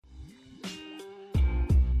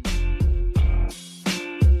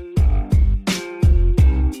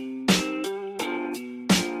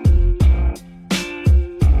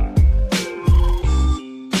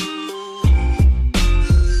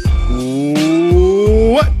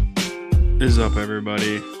up,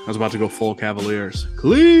 everybody? I was about to go full Cavaliers.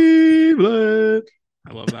 Cleveland.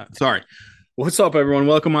 I love that. Sorry. What's up, everyone?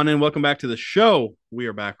 Welcome on in. Welcome back to the show. We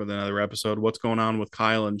are back with another episode. What's going on with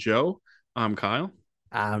Kyle and Joe? I'm Kyle.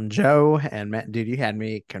 I'm Joe, and Matt, dude, you had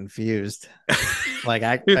me confused. I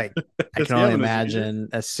can only Having a seizure? imagine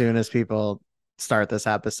as soon as people start this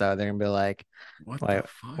episode, they're gonna be What the like,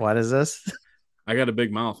 fuck? what is this? I got a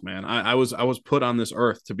big mouth, man. I was put on this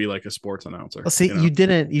earth to be like a sports Well, announcer, see, you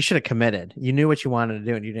know? you should have committed. You knew what you wanted to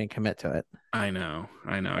do, and you didn't commit to it. I know.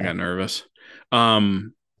 I Yeah, got nervous.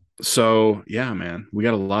 Um, so yeah, man, we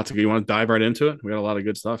got a lot to go. You want to dive right into it? We got a lot of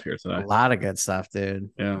good stuff here a today. lot of good stuff, dude.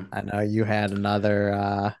 Yeah. I know you had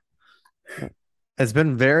another.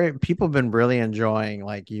 People have been really enjoying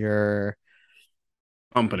like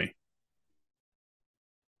Company.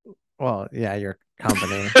 your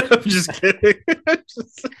company. I'm just kidding.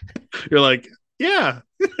 You're like, yeah.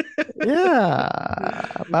 Yeah,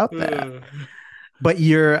 about that. Uh, But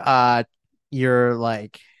your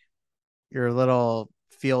like your little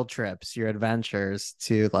field trips, your adventures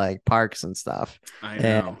to like parks and stuff. I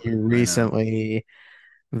And know. you I know. recently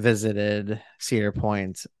visited Cedar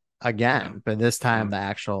Point Yeah. again, but this Yeah. time the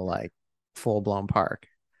actual like full blown park.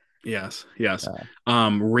 Yes. Yes.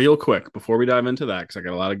 Uh, Real quick before we dive into that, because I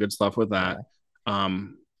got a lot of good stuff with that. yeah.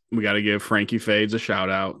 Um, we got to give Frankie Fades a shout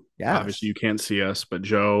out. Obviously, Yes. you can't see us, but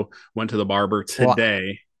Joe went to the barber Well,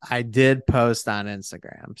 today. I did post on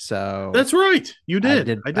Instagram. So That's right. You I did.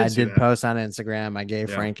 did I I did see did that. post on Instagram. I gave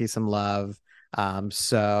Yeah. Frankie some love.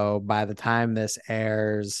 So by the time this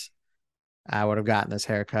airs, I would have gotten this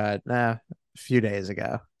haircut a few days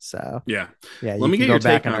ago. So Yeah. yeah, Let you me can get go your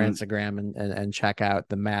back take on our on. Instagram and check out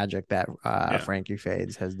the magic that Yeah. Frankie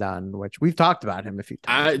Fades has done, which we've talked about him a few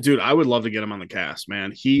times. Dude, I would love to get him on the cast,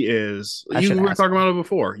 man. He is. I should You were ask talking him. about it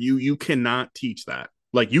before. You cannot teach that.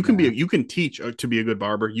 Like Yeah, you can teach to be a good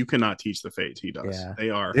barber. You cannot teach the fades he does. yeah, They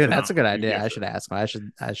are dude, that's a good phenomenal. He's idea. I gifted. should ask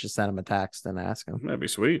him. I should send him a text and ask him. That'd be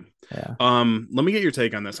sweet. Yeah, Let me get your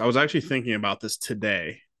take on this. I was actually thinking about this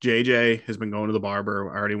today. JJ has been going to the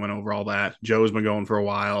barber. I already went over all that. Joe's been going for a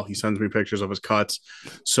while. He sends me pictures of his cuts.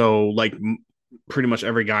 So, like, pretty much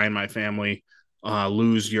every guy in my family,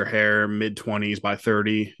 lose your hair mid 20s by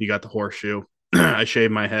 30. You got the horseshoe. I shave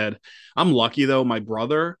my head. I'm lucky though. My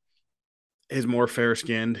brother is more fair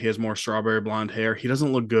skinned. He has more strawberry blonde hair. He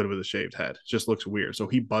doesn't look good with a shaved head. It just looks weird. So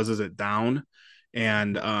he buzzes it down,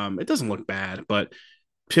 and it doesn't look bad. But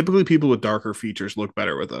typically, people with darker features look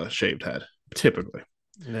better with a shaved head. Typically.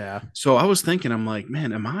 yeah. So I was thinking, I'm like,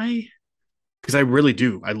 man, am I? Because I really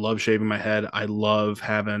do. I love shaving my head. I love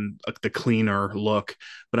having the cleaner look.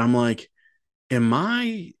 But I'm like, am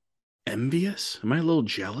I envious? Am I a little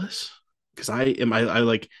jealous? Because I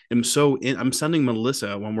like am so in, I'm sending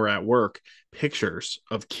Melissa when we're at work pictures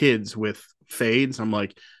of kids with fades. I'm like,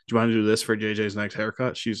 do you want to do this for JJ's next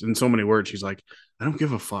haircut? She's in so many words. She's like, I don't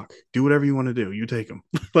give a fuck. Do whatever you want to do. You take them.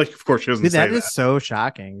 Like, of course, she doesn't Dude, say that that. is so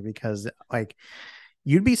shocking because like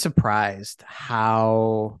you'd be surprised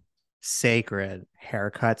how sacred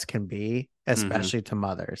haircuts can be, Mm-hmm. especially to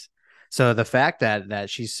mothers. So the fact that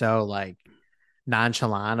she's so like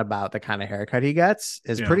nonchalant about the kind of haircut he gets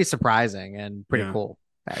is Yeah, pretty surprising and pretty yeah. cool,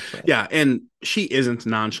 actually. Yeah, and she isn't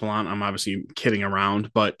nonchalant. I'm obviously kidding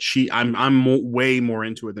around, but way more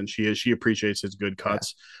into it than she is. She appreciates his good Yeah.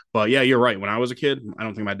 cuts. But yeah, you're right. When I was a kid, I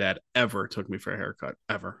don't think my dad ever took me for a haircut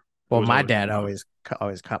ever. It Well, was my always my dad mom.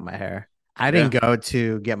 always cut my hair. I Yeah, didn't go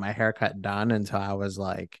to get my haircut done until I was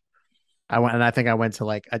like I went and I think I went to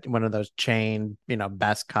like one of those chain,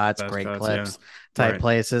 best cuts, best great cuts. Yeah, clips type right.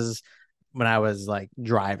 places when I was like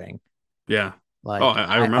driving. Yeah. Oh, Like I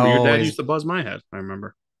I remember your dad used always, to buzz my head. I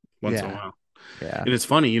remember once in a yeah, while. yeah. And it's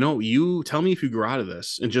funny, you tell me if you grew out of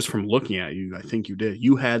this, and just from looking at you, I think you did.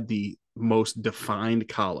 You had the most defined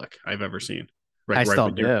colic I've ever seen. I Like right still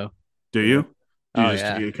with your, do. do Yeah. you? You Oh just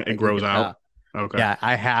yeah. it Like you grows can out. tell. Okay. Yeah,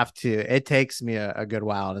 I have to. It takes me a good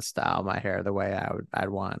while to style my hair the way I'd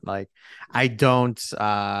want. Like I don't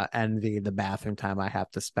envy the bathroom time I have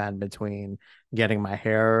to spend between getting my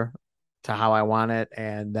hair to how I want it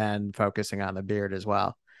and then focusing on the beard as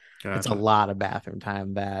well. It's a Gotcha. lot of bathroom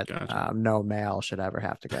time that Gotcha. no male should ever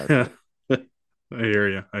have to go I through. hear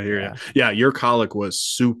you. I hear you. Yeah. Yeah, your colic was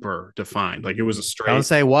super defined. Like it was a Don't straight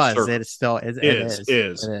say was. circle. It's still it is. It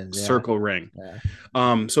is. Yeah. Circle ring.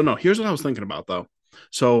 Yeah. So no, here's what I was thinking about though.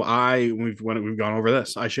 So we've gone over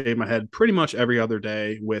this. I shave my head pretty much every other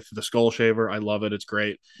day with the skull shaver. I love it. It's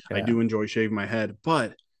great. I Yeah. do enjoy shaving my head,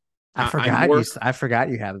 but I I forgot you. work. I forgot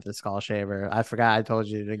you have the skull shaver. I forgot I told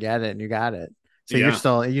you to get it, and you got it. So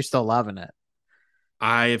Yeah, you're still loving it,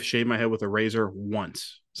 I have shaved my head with a razor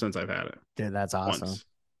once since I've had it. dude. That's awesome. Once.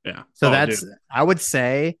 Yeah. So Oh, dude. that's I would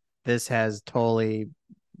say this has totally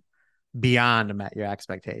beyond met your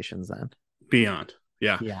expectations then. Beyond.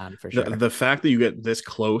 Yeah. Beyond for The sure. the fact that you get this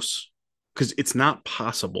close, because it's not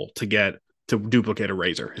possible to duplicate a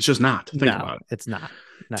razor. It's just not. Think No, about it. it's not.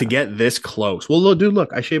 To No. get this close. Well, look, dude,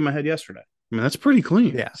 look, I shaved my head yesterday. I mean, that's pretty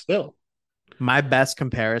clean Yeah. still. My best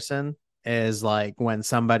comparison is like when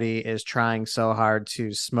somebody is trying so hard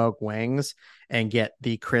to smoke wings and get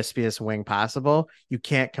the crispiest wing possible. You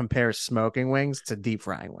can't compare smoking wings to deep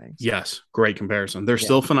frying wings. Yes, great comparison. They're Yeah,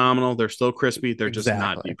 still phenomenal. They're still crispy. They're just not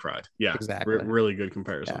exactly. deep fried. Yeah, Exactly. really good Yeah.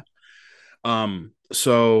 comparison.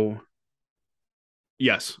 So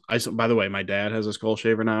yes, by the way, my dad has a skull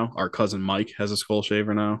shaver now. Our cousin Mike has a skull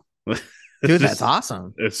shaver now. It's Dude, that's just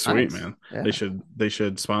awesome. it's sweet, Nice. man. Yeah. They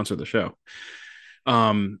should sponsor the show.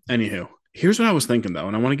 Anywho, here's what I was thinking though,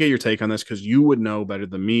 and I want to get your take on this because you would know better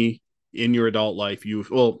than me in your adult life.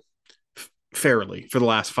 Fairly for the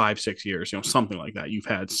last 5 6 years, something like that. You've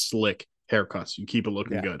had slick haircuts. You keep it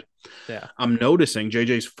looking Yeah. good. Yeah. I'm noticing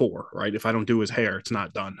JJ's 4, right? If I don't do his hair, it's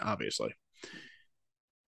not done, obviously.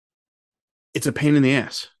 It's a pain in the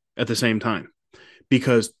ass at the same time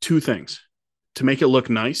because two things. To make it look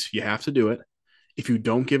nice, you have to do it. If you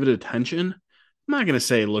don't give it attention, I'm not going to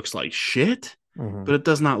say it looks like shit, Mm-hmm. but it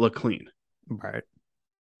does not look clean. Right.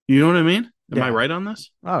 You know what I mean? Am I Yeah. right on this?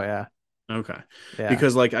 Oh yeah. Okay. Yeah.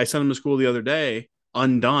 Because like I sent him to school the other day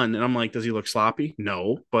undone and I'm like, does he look sloppy?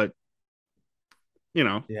 No, but you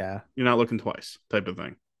know, Yeah. you're not looking twice type of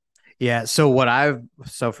thing. Yeah. So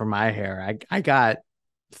for my hair, I got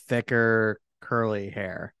thicker curly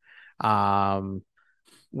hair. Um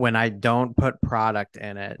when I don't put product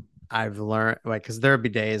in it, I've learned like because there'll be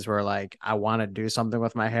days where like I want to do something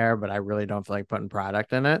with my hair, but I really don't feel like putting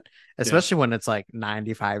product in it, Yeah. especially when it's like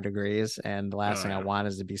 95 degrees and the last Oh thing I yeah. want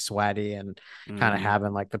is to be sweaty and kind of Mm-hmm.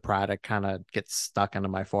 having like the product kind of get stuck into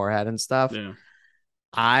my forehead and stuff. Yeah.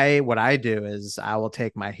 I what I do is I will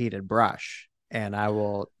take my heated brush and I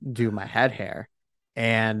will do my head hair.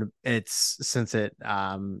 And it's since it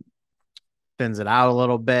thins it out a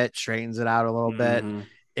little bit, straightens it out a little bit. Mm-hmm.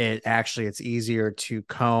 It's easier to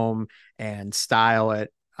comb and style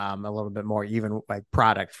it a little bit more, even like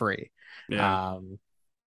product free. Yeah. Um,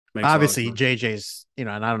 Makes a lot of Obviously sense. JJ's, and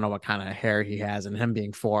I don't know what kind of hair he has, and him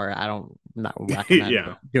being 4, I don't not recommend Yeah.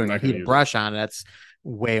 I'm doing a not gonna heated use it. brush on it. That's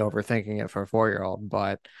way overthinking it for a 4-year-old,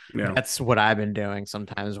 but Yeah. that's what I've been doing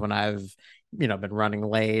sometimes when I've been running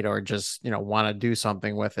late or just want to do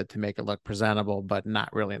something with it to make it look presentable, but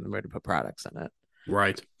not really in the mood to put products in it.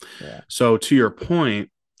 Right. Yeah. So to your point,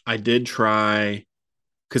 I did try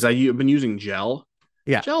because I've been using gel.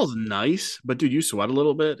 Yeah. Gel's nice, but dude, you sweat a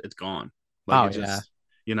little bit, it's gone. Like Oh it yeah. just,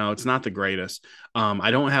 it's not the greatest. I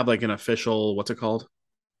don't have like an official, what's it called?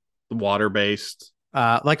 Water based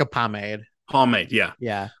Like a pomade. pomade. Yeah,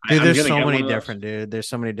 Yeah. Dude, I'm gonna get one of those. there's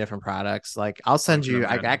so many different products. Like I'll I send can you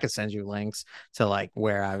I imagine. could send you links to like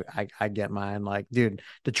where I get mine. Like, dude,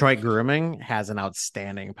 Detroit Grooming has an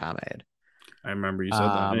outstanding pomade. I remember you said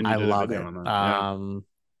that, and you I did a love video it. on that. Yeah,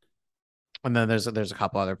 And then there's a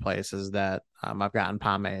couple other places that I've gotten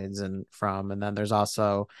pomades and then there's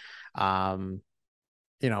also um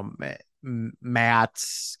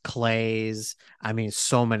mats, clays. I mean,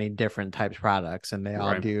 so many different types of products, and they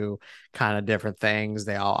all right. do kind of different things.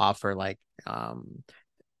 They all offer like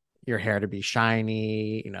your hair to be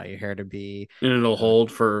shiny, your hair to be And it'll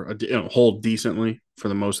hold decently for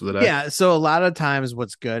the most of the day. yeah. So a lot of times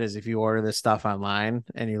what's good is if you order this stuff online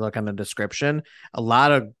and you look on the description, a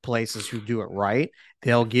lot of places who do it right,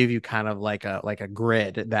 they'll give you kind of like a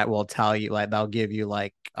grid that will tell you like they'll give you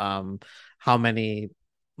like how many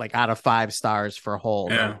like out of 5 stars for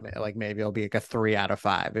hold or Yeah. like maybe it'll be like a 3 out of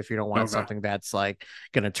 5 if you don't want Okay. something that's like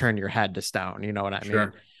gonna turn your head to stone, you know what I mean?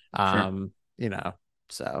 Sure. Sure. Um, you know,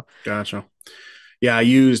 so Gotcha. Yeah, I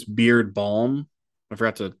used beard balm. I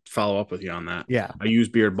forgot to follow up with you on that. yeah. I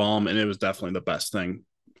used beard balm and it was definitely the best thing.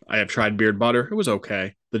 I have tried beard butter. It was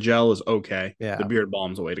okay. The gel is okay. The Yeah. beard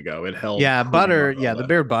balm's the way to go. It held Yeah, pretty butter. much Yeah, all the day.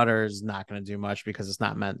 beer butter is not going to do much because it's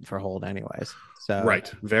not meant for hold anyways. So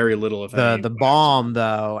Right. Very little, if the any, the wax on balm it.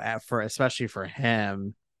 though, for especially for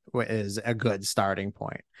him, is a good starting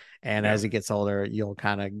point. And Yeah. as he gets older, you'll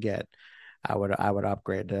kind of get. I would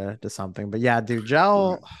upgrade to something. But yeah, dude,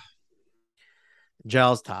 Right.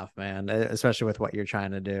 gel's tough, man, especially with what you're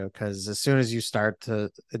trying to do. Because as soon as you start to,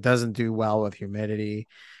 it doesn't do well with humidity.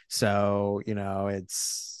 So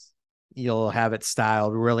you'll have it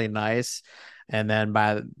styled really nice, and then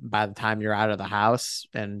by the time you're out of the house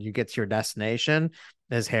and you get to your destination,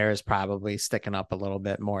 his hair is probably sticking up a little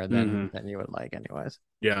bit more Mm-hmm. than you would like, anyways.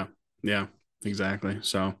 Yeah. Yeah. Exactly.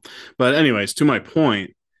 So, but anyways, to my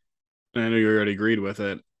point, and I know you already agreed with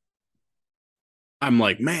it. I'm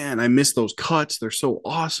like, man, I miss those cuts. They're so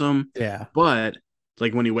awesome. Yeah. But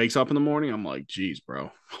like when he wakes up in the morning, I'm like, geez,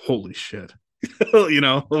 bro, holy shit.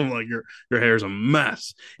 I'm like, your hair's a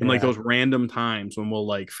mess. And like Yeah. those random times when we'll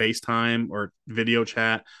like FaceTime or video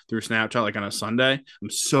chat through Snapchat, like on a Sunday, I'm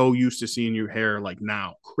so used to seeing your hair like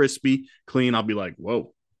now, crispy, clean. I'll be like,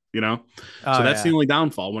 whoa, you know? So Oh that's the yeah. only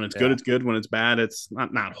downfall. When it's good, Yeah. it's good. When it's bad, it's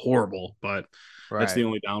not horrible, but that's Right. the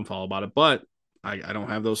only downfall about it. But I don't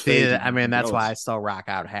have those See, fades I anymore. mean, I'm that's why I jealous. still rock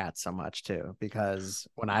out hats so much too, because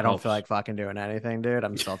when I don't feel Helps. like fucking doing anything, dude,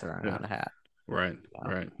 I'm still throwing Yeah. on a hat. Right. So,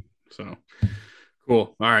 Right. So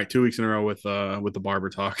cool. All right. 2 weeks in a row with the barber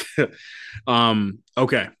talk.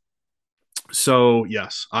 Okay. So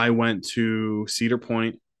yes, I went to Cedar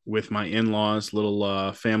Point with my in-laws,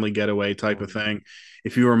 little family getaway type of mm. thing.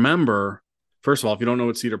 If you remember, first of all, if you don't know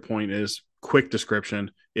what Cedar Point is, quick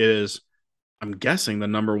description, it is, I'm guessing, the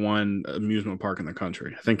number one amusement park in the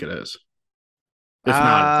country. I think it is. If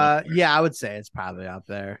not, it's up there. Yeah, I would say it's probably up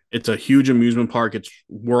there. It's a huge amusement park. It's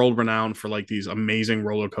world renowned for like these amazing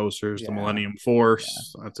roller coasters, the Yeah. Millennium Yeah.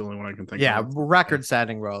 Force. That's the only one I can think Yeah, of.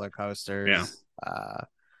 record-setting roller Yeah. coasters.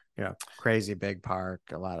 Crazy big park,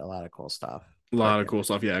 a lot of cool stuff. A Quick lot of cool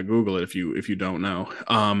stuff. info. Yeah, Google it if you don't know.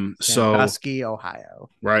 So Sandusky, Ohio.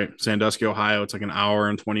 right, Sandusky, Ohio. It's like an hour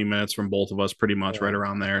and 20 minutes from both of us, pretty much right Yeah.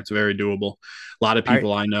 around there. It's very doable. A lot of All right.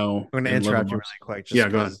 people I know I'm going to in interrupt you really Livermore's. quick just Yeah,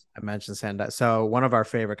 go ahead. because I mentioned Sandusky. So one of our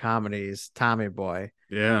favorite comedies, Tommy Boy,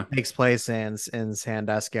 Yeah. takes place in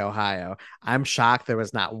Sandusky, Ohio. I'm shocked there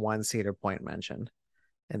was not one Cedar Point mentioned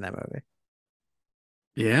in that movie.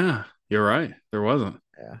 Yeah, you're right. There wasn't.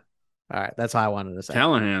 Yeah. All right. That's all I wanted to say.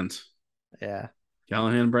 Callahan's. Yeah.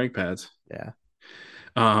 Callahan brake pads. Yeah.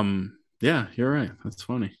 Yeah, you're right. That's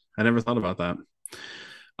funny. I never thought about that.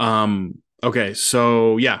 Okay,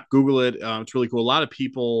 so yeah, Google it. It's really cool. A lot of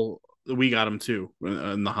people, we got them too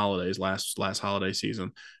in the holidays, last holiday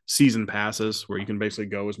season passes where you can basically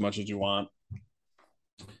go as much as you want.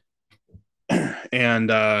 And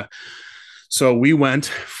so we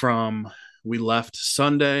left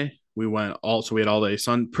Sunday. We had all day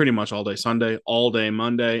pretty much all day Sunday, all day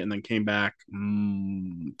Monday, and then came back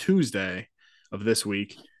Tuesday of this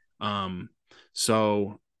week. Um,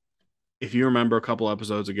 so if you remember a couple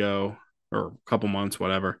episodes ago or a couple months,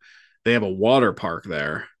 whatever, they have a water park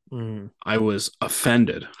there. Mhm. I was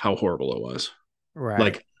offended how horrible it was. Right.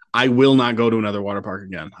 Like, I will not go to another water park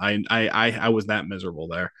again. I was that miserable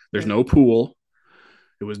there. There's no pool.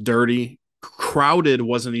 It was dirty. Crowded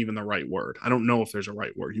wasn't even the right word. I don't know if there's a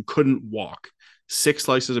right word. You couldn't walk. 6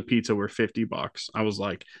 slices of pizza were $50. I was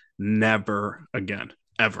like, never again,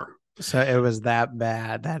 ever. So it was that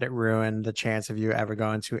bad that it ruined the chance of you ever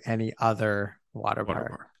going to any other water Water park.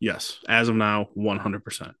 park. Yes. As of now,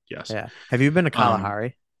 100%. Yes. Yeah. Have you been to Um,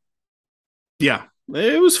 Kalahari? yeah,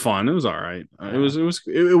 it was fun. It was all right. Yeah.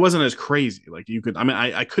 It wasn't as crazy. Like you could, I mean,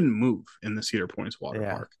 I couldn't move in the Cedar Points water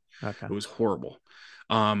Yeah. park. Okay. It was horrible.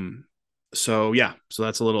 Um, so yeah, so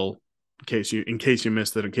that's a little in case you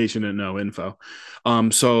missed it, in case you didn't know info.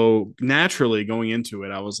 So naturally going into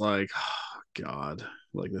it, I was like, oh, God,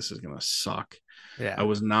 like this is gonna suck. I Yeah.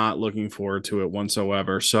 was not looking forward to it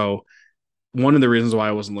whatsoever. So one of the reasons why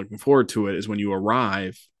I wasn't looking forward to it is when you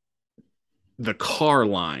arrive, the car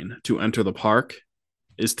line to enter the park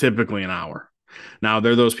is typically an hour. Now,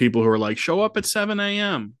 there are those people who are like, show up at 7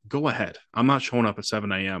 a.m. Go ahead. I'm not showing up at 7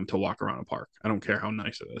 a.m. to walk around a park. I don't care how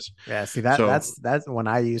nice it is. Yeah. See that So, that's when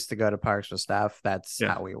I used to go to parks with stuff. That's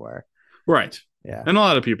yeah, how we were. right. Yeah. And a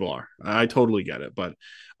lot of people are. I totally get it. But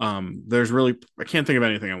I can't think of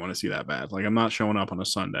anything I want to see that bad. Like, I'm not showing up on a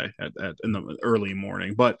Sunday in the early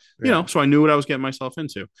morning. But, Yeah. so I knew what I was getting myself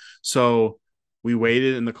into. So, we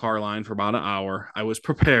waited in the car line for about an hour. I was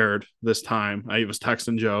prepared this time. I was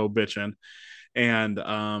texting Joe, bitching. And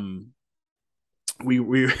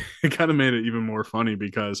we kind of made it even more funny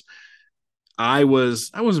because I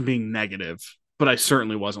wasn't being negative, but I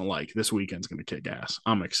certainly wasn't like this weekend's gonna kick ass.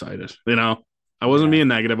 I'm excited. I wasn't Yeah. being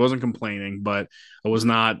negative, I wasn't complaining, but I was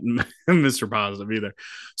not Mr. Positive either.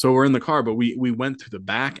 So we're in the car, but we went through the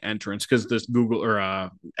back entrance because this Google or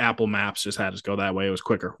Apple Maps just had us go that way. It was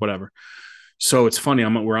quicker, whatever. So it's funny.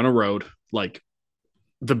 We're on a road, like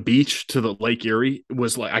the beach to the Lake Erie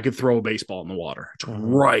was like I could throw a baseball in the water. It's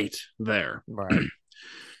Mhm. right there. Right.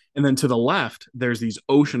 And then to the left, there's these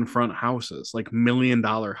oceanfront houses, like $1 million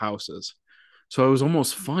houses. So it was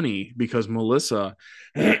almost funny because Melissa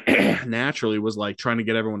naturally was like trying to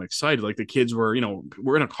get everyone excited. Like the kids were,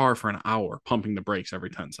 we're in a car for an hour pumping the brakes every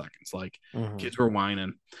 10 seconds. Like Hmm. kids were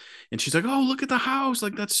whining. And she's like, "Oh, look at the house.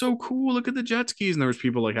 Like that's so cool. Look at the jet skis." And there was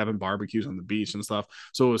people like having barbecues on the beach and stuff.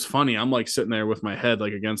 So it was funny. I'm like sitting there with my head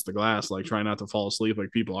like against the glass, like trying not to fall asleep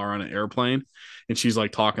like people are on an airplane. And she's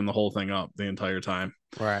like talking the whole thing up the entire time.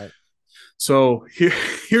 Right. So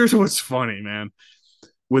here's what's funny, man.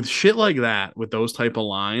 With shit like that, with those type of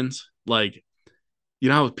lines, like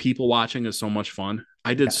how people watching is so much fun.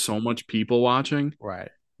 I did Yes. so much people watching. Right.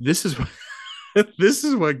 This is this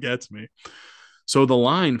is what gets me. So the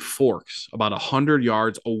line forks about 100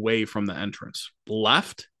 yards away from the entrance.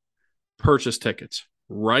 Left, purchase tickets.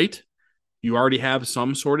 Right, you already have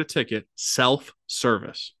some sort of ticket. Self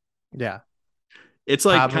service. Yeah. It's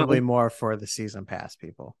like kind Probably of more for the season pass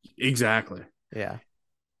people. exactly. Yeah.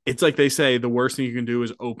 It's like they say the worst thing you can do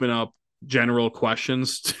is open up general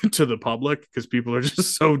questions to the public because people are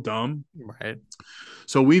just so dumb. Right.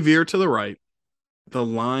 So we veer to the right. The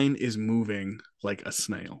line is moving like a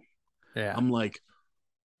snail. Yeah. I'm like,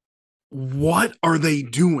 what are they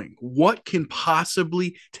doing? What can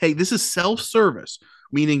possibly take this is self-service,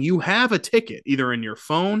 meaning you have a ticket either in your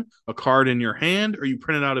phone, a card in your hand, or you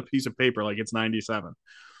printed out a piece of paper like it's 97.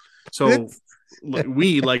 So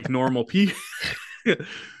we like normal people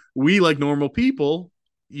we like normal people,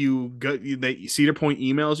 Cedar Point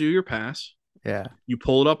emails you your pass, Yeah. you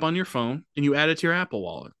pull it up on your phone and you add it to your Apple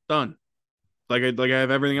Wallet. Done. Like I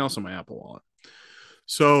have everything else on my Apple Wallet.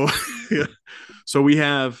 So so we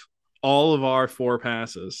have all of our four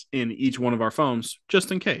passes in each one of our phones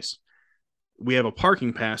just in case. We have a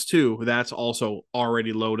parking pass too. That's also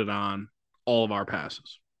already loaded on all of our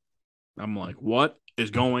passes. I'm like, what is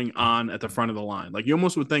going on at the front of the line? Like you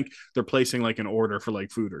almost would think they're placing like an order for like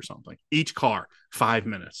food or something. Each car, 5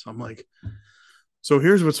 minutes. I'm like, so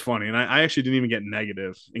here's what's funny. And I actually didn't even get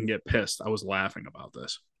negative and get pissed. I was laughing about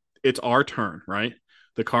this. It's our turn, right?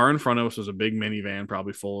 The car in front of us was a big minivan,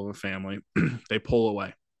 probably full of a family. They pull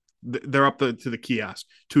away. They're up to the kiosk,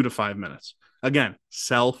 2 to 5 minutes. Again,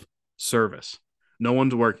 self service. No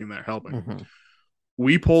one's working there helping. Hmm.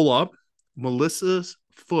 We pull up. Melissa's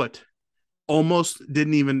foot almost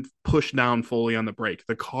didn't even push down fully on the brake.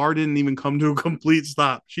 The car didn't even come to a complete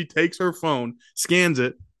stop. She takes her phone, scans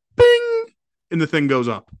it, bing, and the thing goes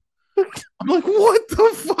up. I'm like, what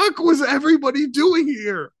the fuck was everybody doing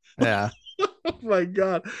here? Yeah. Oh my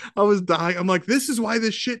god, I was dying. I'm like, this is why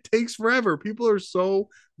this shit takes forever. People are so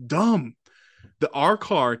dumb. Our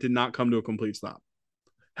car did not come to a complete stop.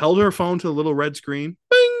 Held her phone to the little red screen.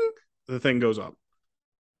 Bing, the thing goes up.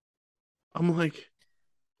 I'm like,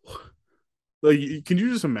 can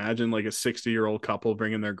you just imagine like a 60-year-old couple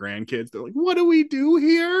bringing their grandkids? They're like, what do we do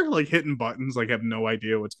here? Like hitting buttons, like have no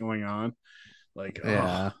idea what's going on. Like, oh,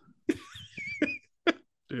 Yeah.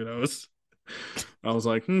 dude, I was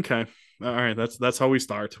like, okay, all right, that's how we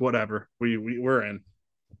start. Whatever, we're in.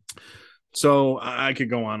 So I could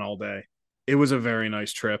go on all day. It was a very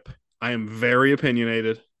nice trip. I am very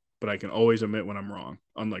opinionated, but I can always admit when I'm wrong,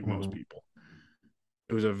 unlike most Hmm. people.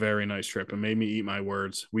 It was a very nice trip and made me eat my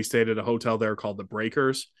words. We stayed at a hotel there called the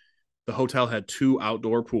Breakers. The hotel had two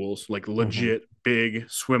outdoor pools, like Hmm. legit big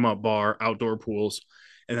swim up bar outdoor pools.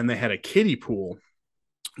 And then they had a kiddie pool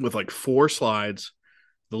with like four slides,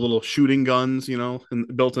 the little shooting guns,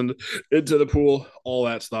 and built into the pool, all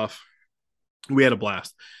that stuff. We had a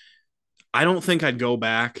blast. I don't think I'd go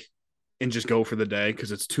back and just go for the day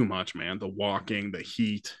because it's too much, man. The walking, the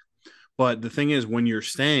heat. But the thing is, when you're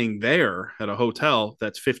staying there at a hotel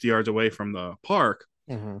that's 50 yards away from the park,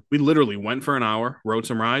 Hmm. we literally went for an hour, rode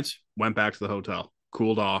some rides, went back to the hotel,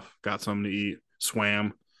 cooled off, got something to eat,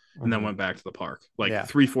 swam, and then Hmm. went back to the park like Yeah.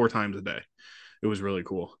 3, 4 times a day. It was really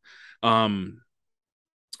cool. Um,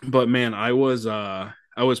 but man, I was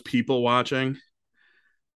people watching.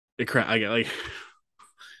 I get like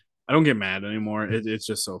I don't get mad anymore. It's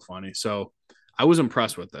just so funny. So I was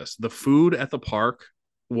impressed with this. The food at the park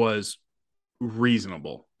was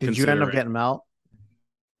reasonable Did you end up considering getting melt?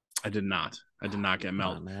 I did not. I did not get Come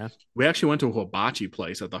melt. on, man. We actually went to a hibachi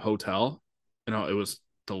place at the hotel. It was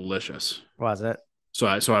delicious. Was it? So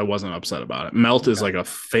I wasn't upset about it. Melt is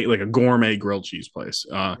Okay. like a gourmet grilled cheese place.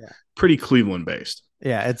 Yeah. Pretty Cleveland based.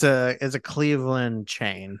 Yeah, it's a Cleveland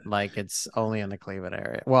chain. Like it's only in the Cleveland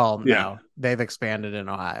area. Well, Yeah, no, they've expanded in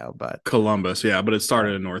Ohio, but Columbus. Yeah, but it yeah,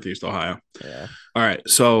 started in Northeast Ohio. yeah. All right.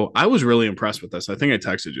 So I was really impressed with this. I think I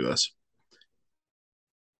texted you this.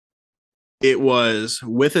 It was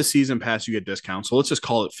with a season pass, you get discounts. So let's just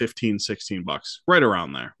call it 15, $16, right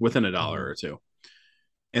around there, within a dollar Mhm. or two.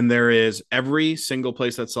 and there is every single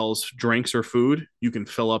place that sells drinks or food, you can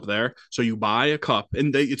fill up there. So you buy a cup,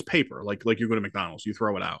 and it's paper, like you go to McDonald's, you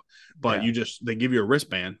throw it out, but Yeah. they give you a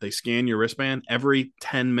wristband, they scan your wristband every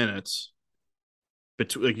 10 minutes.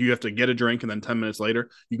 Like you have to get a drink, and then 10 minutes later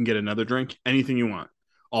you can get another drink, anything you want,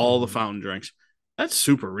 all the Mhm. fountain drinks. That's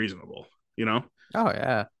super reasonable, you know. Oh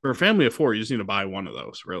yeah. For a family of four, you just need to buy one of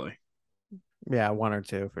those, really. Yeah, one or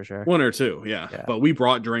two for sure. One or two, yeah. Yeah. But we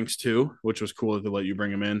brought drinks too, which was cool to let you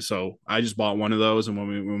bring them in. So I just bought one of those, and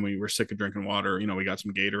when we were sick of drinking water, we got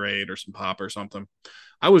some Gatorade or some pop or something.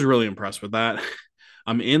 I was really impressed with that.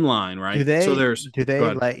 I'm in line, Do right? So they there's do go they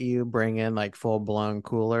ahead. let you bring in like full blown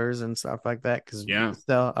coolers and stuff like that? Because Yeah,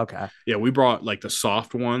 still, okay. yeah. We brought like the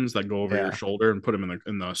soft ones that go over your Yeah. shoulder and put them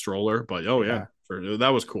in the stroller. But oh yeah, Yeah. that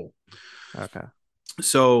was cool. Okay.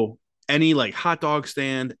 So any like hot dog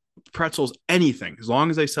stand, pretzels, anything, as long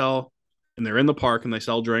as they sell and they're in the park and they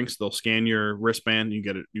sell drinks, they'll scan your wristband. You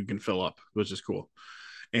get it. You can fill up, which is cool.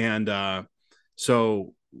 And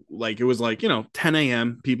so like it was like 10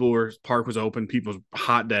 a.m. People were park was open. People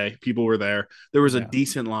hot day. People were there. There was a Yeah.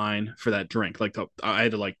 decent line for that drink. Like I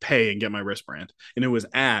had to like pay and get my wristband, and it was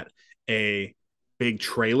at a big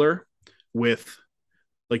trailer with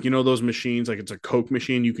like those machines, like it's a Coke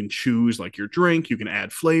machine, you can choose like your drink, you can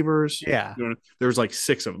add flavors. Yeah. There's like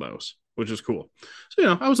six of those, which is cool.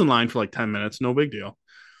 So I was in line for like 10 minutes, no big deal.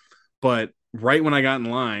 But right when I got in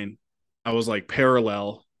line, I was like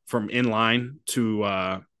parallel from in line to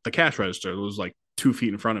the cash register. It was like 2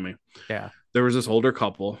 feet in front of me. Yeah. There was this older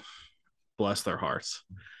couple, bless their hearts.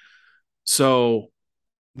 So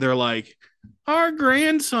they're like, our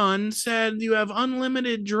grandson said you have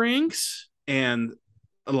unlimited drinks, and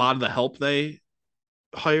a lot of the help they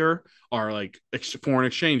hire are like foreign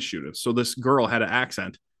exchange students. So this girl had an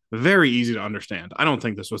accent, very easy to understand. I don't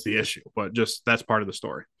think this was the issue, but just that's part of the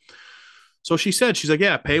story. So she's like,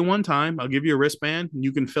 yeah, pay one time. I'll give you a wristband and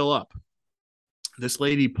you can fill up. This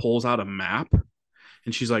lady pulls out a map,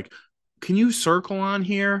 and she's like, can you circle on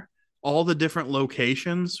here all the different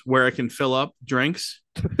locations where I can fill up drinks?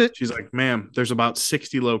 She's like, ma'am, there's about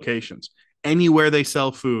 60 locations. Anywhere they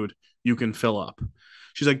sell food, you can fill up.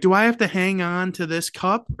 She's like, do I have to hang on to this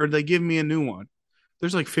cup, or do they give me a new one?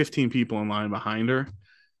 There's like 15 people in line behind her.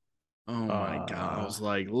 Oh my God. I Uh, was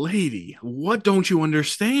like, lady, what don't you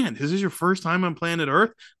understand? Is this your first time on planet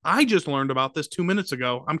Earth? I just learned about this 2 minutes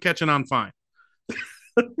ago. I'm catching on fine.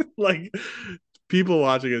 Like, people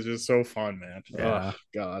watching is just so fun, man. Oh, yeah.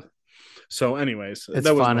 God. So, anyways, It's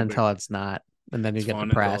that was fun no big. until it's not, and then you It's get fun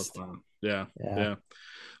until it's depressed. fun. Yeah. Yeah.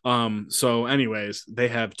 Yeah. So anyways, they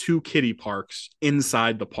have two kiddie parks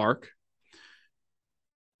inside the park.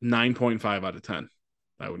 9.5 out of 10.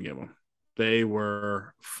 I would give them. They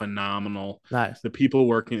were phenomenal. Nice. The people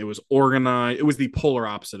working, it was organized. It was the polar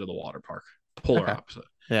opposite of the water park. Polar Okay. opposite.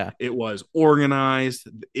 Yeah. It was organized.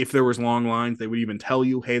 If there was long lines, they would even tell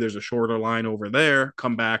you, hey, there's a shorter line over there.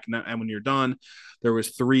 Come back. And when you're done, there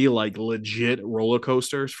was three like legit roller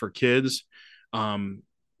coasters for kids.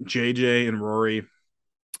 JJ and Rory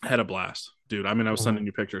had a blast, dude. I mean, I was Hmm. sending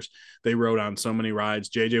you pictures. They rode on so many rides.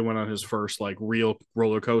 JJ went on his first like real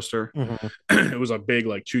roller coaster. Hmm. It was a big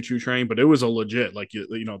like choo choo train, but it was a legit like the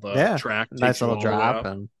Yeah. track Nice takes you little all the way drop, up.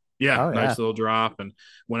 and Yeah, oh yeah, nice little drop, and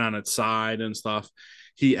went on its side and stuff.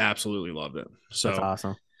 He absolutely loved it. that's So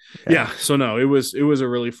awesome. Yeah. yeah, so no, it was a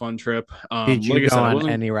really fun trip. Did you Like I go said, I on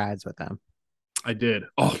wasn't. any rides with them? I did.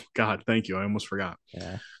 Oh God, thank you. I almost forgot.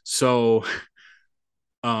 Yeah. So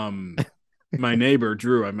um my neighbor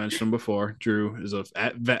Drew, I mentioned him before. Drew is a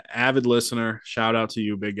avid listener. Shout out to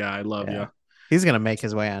you, big guy. I love Yeah. you. He's gonna make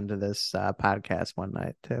his way onto this podcast one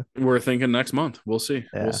night too. We're thinking next month. We'll see.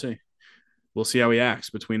 We'll Yeah. see. We'll see how he acts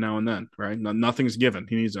between now and then. Right? Nothing's given.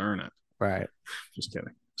 He needs to earn it. Right. Just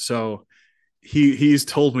kidding. So he's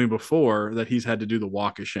told me before that he's had to do the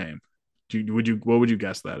walk of shame. What would you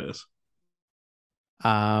guess that is?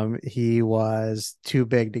 He was too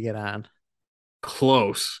big to get on.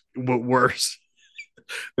 Close, but worse.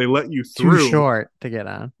 They let you Too through. short to get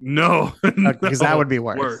on. No, Because that would no, be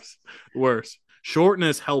worse. worse.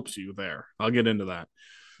 Shortness helps you there. I'll get into that.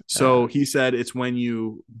 Yeah. So he said it's when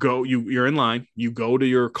you go, you're in line, you go to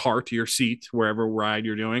your cart, to your seat, wherever ride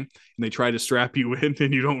you're doing, and they try to strap you in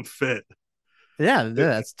and you don't fit. Yeah,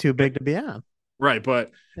 that's too big to be on. Right, but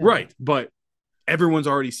Yeah. right, but everyone's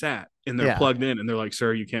already sat and they're Yeah. plugged in, and they're like,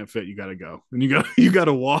 "Sir, you can't fit. You got to go, and you got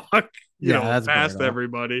to walk, Yeah, that's past brutal.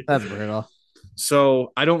 everybody." That's brutal.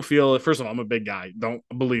 So I don't feel. First of all, I'm a big guy. Don't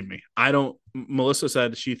believe me. I don't. Melissa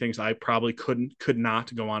said she thinks I probably could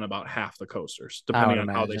not go on about half the coasters, I would depending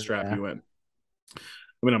on how they imagine. strap Yeah. you in. I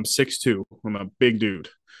mean, I'm 6'2". I'm a big dude.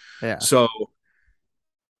 Yeah. So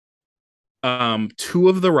Two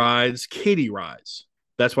of the rides, kiddie rides.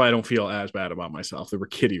 That's why I don't feel as bad about myself. They were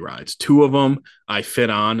kiddie rides. Two of them I fit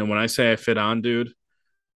on, and when I say I fit on, dude,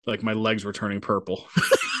 like my legs were turning purple.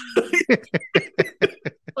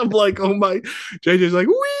 I'm like, oh my. JJ's like,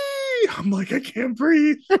 wee. I'm like, I can't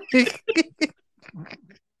breathe.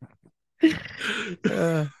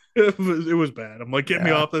 Uh, It was bad. I'm like, get me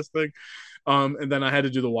yeah. off this thing. And then I had to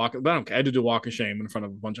do the walk. But I had to do walk of shame in front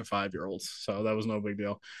of a bunch of 5-year-olds, so that was no big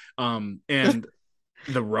deal. And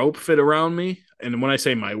the rope fit around me, and when I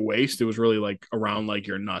say my waist, it was really like around like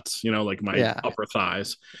your nuts, like my Yeah. upper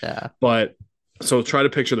thighs. Yeah. But so try to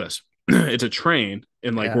picture this. It's a train,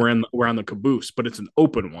 and like Yeah. we're on the caboose, but it's an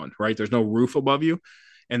open one, right? There's no roof above you,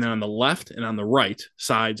 and then on the left and on the right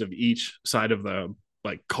sides of each side of the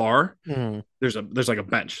like car, Mm. there's like a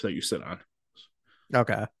bench that you sit on.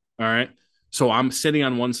 Okay. All right. So I'm sitting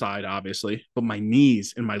on one side, obviously, but my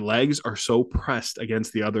knees and my legs are so pressed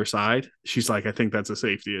against the other side. She's like, I think that's a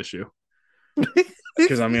safety issue.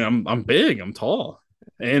 Because I mean, I'm big, I'm tall,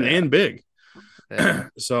 Yeah. and big. Yeah.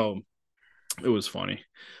 So it was funny.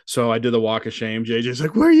 So I did the walk of shame. JJ's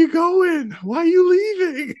like, "Where are you going? Why are you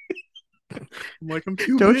leaving?" I'm like, "I'm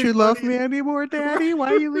too Don't big, you love honey." me anymore, Daddy?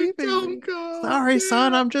 Why are you leaving Don't me? go. Sorry,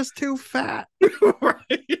 son, Yeah. I'm just too fat.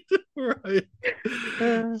 Right. Right.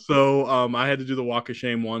 Uh, So I had to do the walk of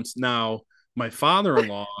shame once. Now, my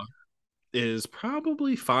father-in-law is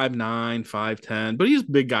probably 5'9", 5'10", but he's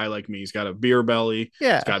a big guy like me. He's got a beer belly, he's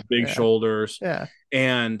yeah. got big Yeah. shoulders, Yeah.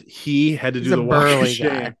 and he had to He's do a the walk of burly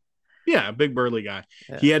guy. shame. Yeah, big burly guy.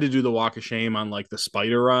 He Yeah. had to do the walk of shame on like the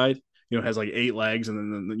spider ride. It has like 8 legs,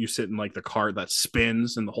 and then you sit in like the cart that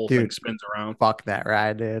spins, and the whole thing Dude, spins around. fuck that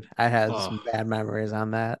ride, dude. I had Oh, some bad memories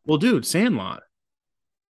on that. well, dude, Sandlot.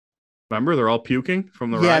 Remember, they're all puking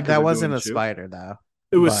from the Yeah, ride because that they're doing wasn't the a shoot. spider though.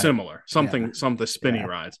 It was But similar, yeah, something spinny yeah,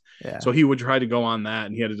 rides. yeah. So he would try to go on that,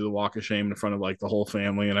 and he had to do the walk of shame in front of like the whole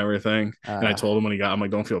family and everything. And I Uh told him when he got, I'm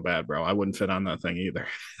like, don't feel bad, bro. I wouldn't fit on that thing either.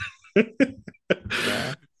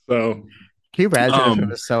 yeah. So, Can you imagine if it um,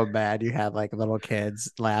 was so bad you had like little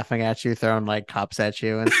kids laughing at you, throwing like cups at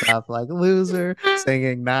you and stuff, like loser,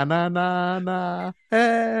 singing na na na na,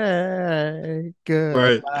 hey,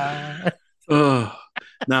 right. goodbye. Uh,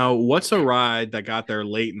 now, what's a ride that got there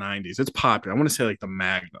late '90s? It's popular. I want to say like the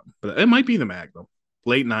Magnum, but it might be the Magnum.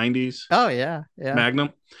 Late '90s Oh yeah, yeah, Magnum.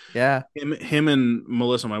 yeah, Him and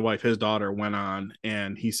Melissa, my wife, his daughter, went on,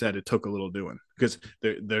 and he said it took a little doing because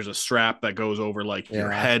there's a strap that goes over like your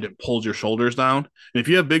yeah, head and pulls your shoulders down. And if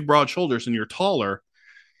you have big, broad shoulders and you're taller,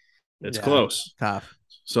 it's yeah. close. Tough.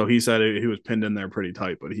 So he said he was pinned in there pretty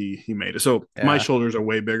tight, but he made it. So my Yeah, shoulders are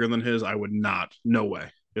way bigger than his. I would not, no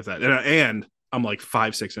way, if that. And I'm like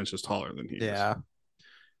 5, 6 inches taller than he is. yeah.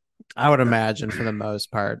 I would imagine for the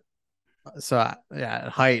most part. So yeah,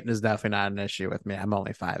 height is definitely not an issue with me. I'm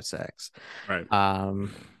only 5'6". Right.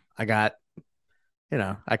 Um, I got,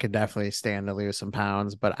 I could definitely stand to lose some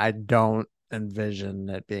pounds, but I don't envision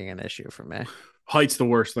it being an issue for me. Height's the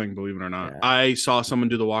worst thing, believe it or not. Yeah, I saw someone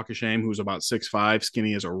do the walk of shame who was about 6'5",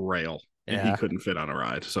 skinny as a rail, and he yeah, couldn't fit on a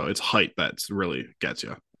ride. So it's height that's really gets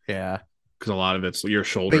you yeah. because a lot of it's your But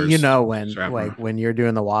shoulders when strapping like around. when you're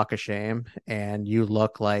doing the walk of shame and you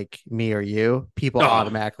look like me or you, people Oh,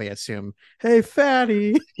 automatically assume, "Hey,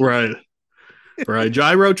 fatty." right, right.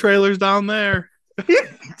 Gyro trailers down there.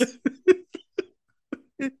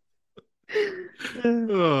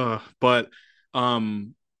 But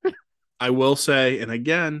um, I will say, and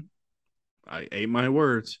again, I ate my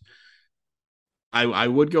words. I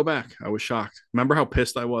would go back. I was shocked. Remember how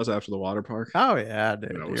pissed I was after the water park? Oh yeah, I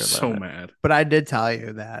dude, was you're so living. mad. But I did tell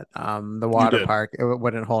you that the You water did, park it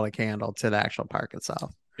wouldn't hold a candle to the actual park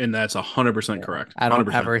itself. and that's 100% Yeah. correct. 100%.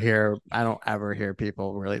 I don't ever hear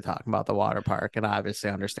people really talking about the water park, and obviously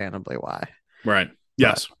understandably why. Right. But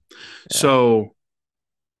Yes. yeah. So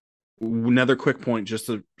another quick point, just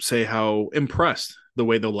to say how impressed the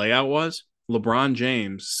way the layout was. LeBron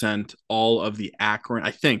James sent all of the Akron,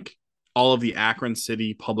 I think, all of the Akron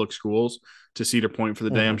City public schools to Cedar Point for the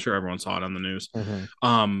day. I'm Hmm. sure everyone saw it on the news. Hmm.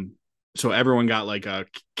 Um, so everyone got like a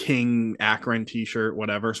King Akron t-shirt,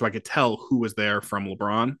 whatever. So I could tell who was there from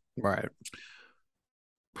LeBron. Right.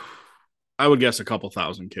 I would guess a couple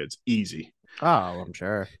thousand kids, easy. Oh, I'm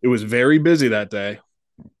sure. It was very busy that day.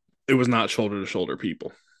 It was not shoulder to shoulder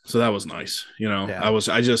people. So that was nice. Yeah.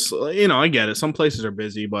 I just, I get it. Some places are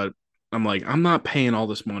busy, but I'm like, I'm not paying all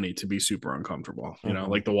this money to be super uncomfortable, Hmm.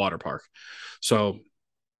 like the water park. So,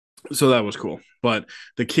 so that was cool. But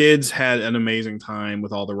the kids had an amazing time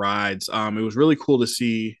with all the rides. It was really cool to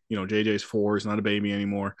see, JJ's 4, he's not a baby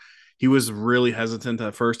anymore. He was really hesitant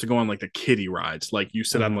at first to go on like the kiddie rides. Like you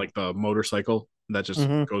sit on Hmm. like the motorcycle that just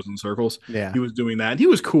Hmm. goes in circles. Yeah. He was doing that. He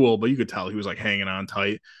was cool, but you could tell he was like hanging on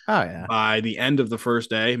tight. Oh yeah. By the end of the first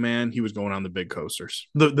day, man, he was going on the big coasters,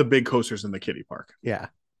 the big coasters in the kiddie park. Yeah.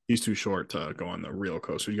 He's too short to go on the real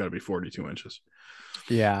coaster. You got to be 42 inches.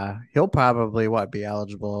 Yeah. He'll probably be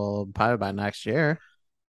eligible probably by next year.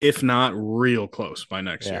 If not real close by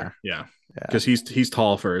next Yeah. year. Yeah. Yeah. Because he's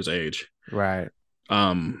tall for his age. Right.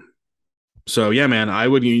 Um, so yeah, man, I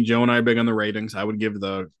would Joe and I are big on the ratings. I would give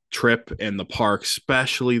the trip and the park,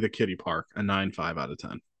 especially the kiddie park, a 9.5 out of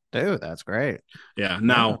 10. Dude, that's great. Yeah. Yeah.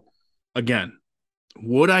 Now, again,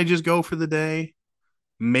 would I just go for the day?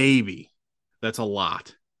 Maybe. That's a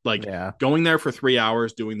lot. Like Yeah. going there for 3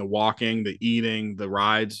 hours, doing the walking, the eating, the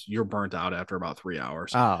rides, you're burnt out after about 3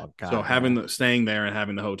 hours. Oh So God. having Yeah. the staying there and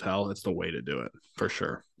having the hotel, it's the way to do it for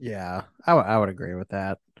sure. Yeah. I would agree with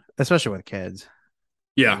that, especially with kids.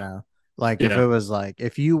 You Yeah. know, like if Yeah. it was like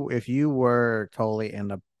if you were totally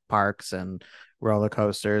into parks and roller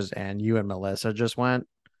coasters and you and Melissa just went,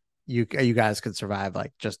 you guys could survive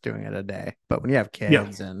like just doing it a day. But when you have Yeah.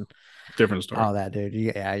 kids and Different story. all that, dude,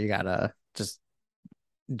 yeah, you gotta just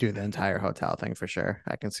do the entire hotel thing for sure.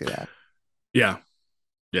 I can see that. Yeah.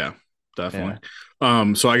 Yeah. Definitely.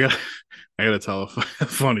 Yeah. So I gotta tell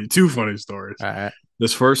two funny stories. All right.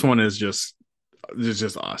 This first one is just it's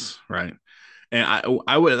just us, right? And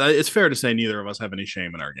I would it's fair to say neither of us have any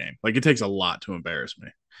shame in our game. Like it takes a lot to embarrass me.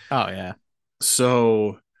 Oh yeah.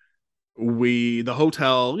 So the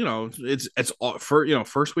hotel, it's for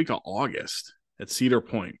first week of August at Cedar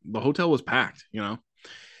Point. The hotel was packed,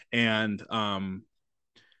 and I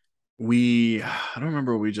don't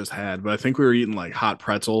remember what we just had, but I think we were eating like hot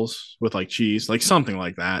pretzels with like cheese, like something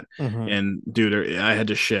like that. Hmm. And dude, I had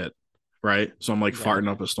to shit, right? So I'm like Yeah. farting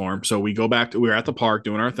up a storm. So we were at the park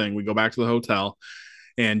doing our thing. We go back to the hotel,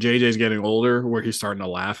 and JJ's getting older where he's starting to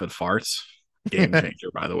laugh at farts. Game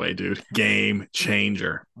changer, by the way, dude. Game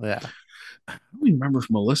changer. Yeah. I don't even remember if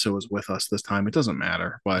Melissa was with us this time. It doesn't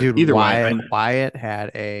matter. But Dude, either way, Wyatt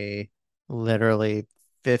had a literally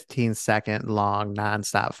 15-second long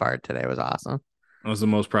nonstop fart today. It was awesome. I was the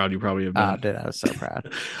most proud you probably have Oh, been. dude, I was so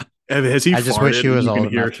proud. Has he I just wish farted he and was you can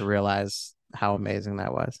old hear? enough to realize how amazing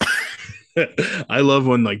that was. I love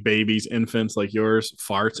when like babies, infants like yours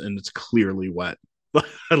farts and it's clearly wet.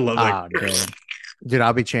 I love Oh, that. dude,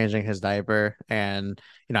 I'll be changing his diaper, and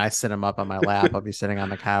I sit him up on my lap. I'll be sitting on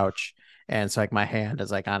the couch, and so like my hand is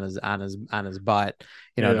like on his butt, to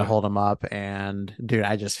Yeah. hold him up. And dude,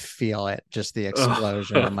 I just feel it, just the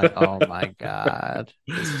explosion. I'm like, oh my god,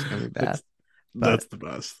 this is gonna be bad. It's But that's the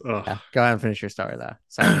best. Oh. yeah, go ahead and finish your story though.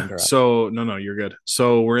 Sorry to interrupt. So no, you're good.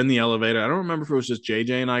 So we're in the elevator. I don't remember if it was just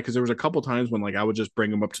JJ and I, because there was a couple times when like I would just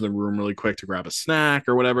bring him up to the room really quick to grab a snack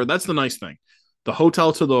or whatever. That's the nice thing. The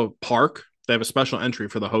hotel to the park, they have a special entry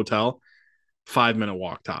for the hotel, 5-minute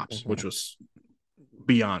walk tops, Mhm. which was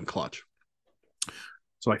beyond clutch.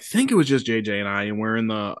 So I think it was just JJ and I, and we're in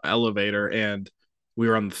the elevator, and we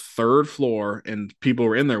were on the third floor, and people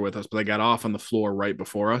were in there with us, but they got off on the floor right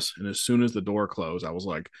before us. And as soon as the door closed, I was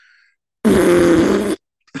like, I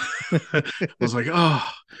was like, oh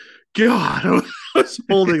God, I was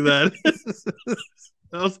holding that.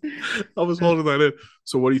 I was holding that in.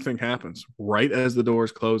 So what do you think happens? Right as the door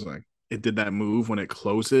is closing, it did that move when it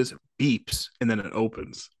closes, beeps, and then it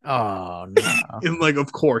opens. Oh no. And like,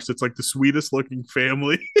 of course, it's like the sweetest looking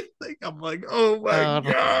family. Like, I'm like, oh my Oh,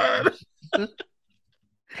 God.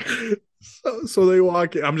 So they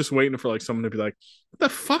walk in. I'm just waiting for like someone to be like, what the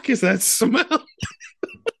fuck is that smell?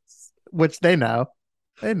 which they know.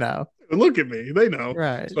 They know. Look at me. They know.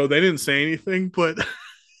 Right. So they didn't say anything, but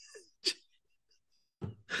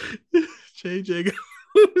JJ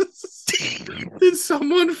goes, did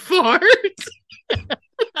someone fart?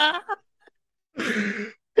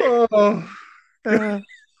 Oh, Uh,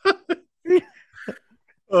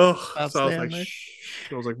 oh. So outstanding.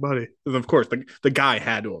 I was like, buddy. And of course, the guy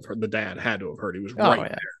had to have heard. The dad had to have heard. He was Oh right yeah.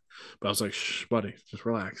 there. But I was like, shh, buddy, just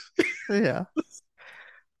relax. Yeah.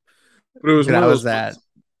 But it was Dude, one of those ones.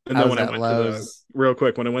 And I then was when I at went to Lowe's. real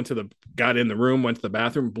quick, when I went to got in the room, went to the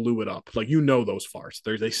bathroom, blew it up. Like, those farts.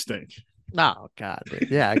 They stink. Oh god, dude.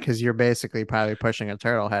 Yeah, because you're basically probably pushing a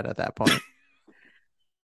turtle head at that point.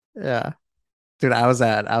 Yeah. Dude, I was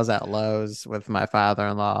at Lowe's with my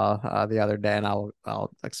father-in-law the other day, and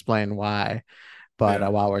I'll explain why. But Yeah.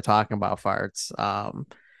 while we're talking about farts,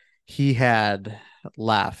 he had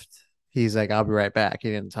left. He's like, I'll be right back. He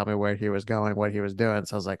didn't tell me where he was going, what he was doing.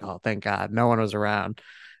 So I was like, oh, thank God. No one was around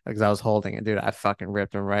because I was holding it. Dude, I fucking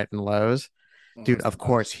ripped him right in Lowe's. Oh, Dude, that's of the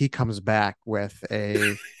course, best. he comes back with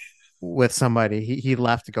somebody. He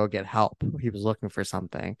left to go get help. He was looking for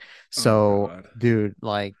something. Oh So, God. dude,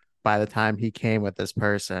 like by the time he came with this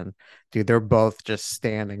person, dude, they're both just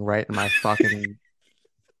standing right in my fucking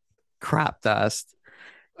crop dust.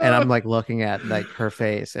 And I'm like looking at like her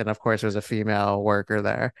face, and of course there's a female worker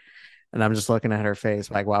there, and I'm just looking at her face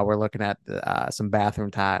like while we're looking at some bathroom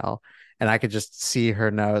tile, and I could just see her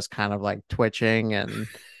nose kind of like twitching and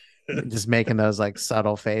just making those like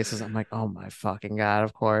subtle faces. I'm like, oh my fucking god,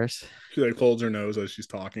 of course. She like folds her nose as she's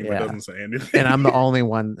talking, but Yeah. doesn't say And anything. I'm the only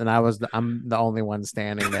one, and I'm the only one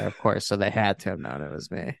standing there, of course. So they had to have known it was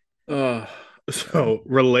me. uh, Yeah. so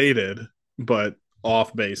related, but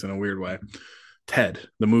off base in a weird way. Ted,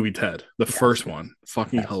 the movie Ted, the Yes. first one,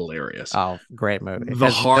 fucking Yes. hilarious. Oh, great movie. The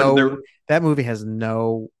Has heart there, no That movie has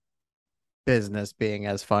no business being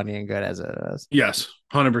as funny and good as it is. yes,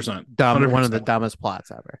 100%, Dumb, hundred one of the percent. dumbest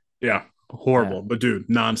plots ever. Yeah, Yeah. horrible, but dude,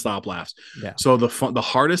 nonstop laughs. Yeah. So the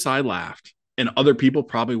hardest I laughed, and other people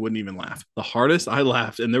probably wouldn't even laugh. The hardest I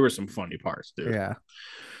laughed, and there were some funny parts, dude, Yeah.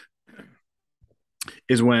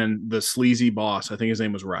 is when the sleazy boss, I think his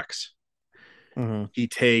name was Rex, Hmm. he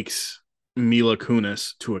takes Mila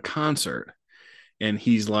Kunis to a concert, and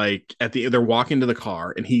he's like they're walking to the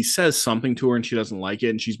car, and he says something to her and she doesn't like it,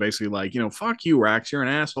 and she's basically like, fuck you, Rex, you're an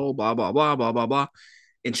asshole, blah blah blah blah blah blah,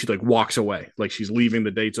 and she like walks away like she's leaving,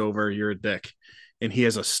 the date's over, you're a dick. And he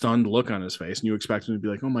has a stunned look on his face, and you expect him to be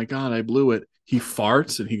like, oh my god, I blew it. He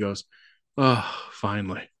farts and he goes, oh,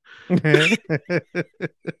 finally. Yeah. Do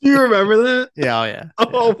you remember that? Oh yeah.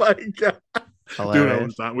 Oh Yeah. my god, dude, I was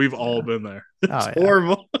Hilarious. not, we've all Yeah. been there. Oh It's yeah.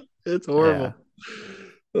 horrible. It's Yeah. horrible.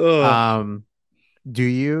 Oh Um,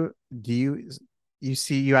 you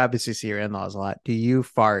obviously see your in-laws a lot. Do you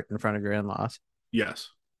fart in front of your in-laws? yes.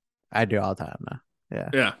 I do all the time now. Yeah.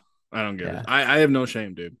 Yeah, I don't get it. Yeah. I have no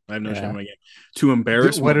shame, dude. I have no shame in Yeah. my game. To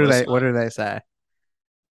embarrass Melissa. What do they say?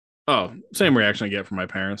 Oh, same reaction I get from my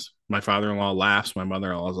parents. My father-in-law laughs. My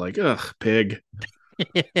mother-in-law is like, "Ugh, pig,"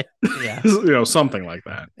 Yeah. something like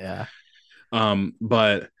that. Yeah.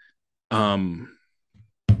 But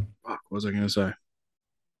what was I gonna say?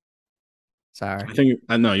 Sorry. I think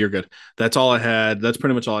I know you're good. That's all I had. That's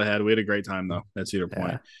pretty much all I had. We had a great time though at Cedar Yeah.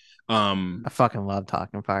 Point. Um, I fucking love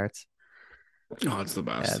talking farts. oh, it's the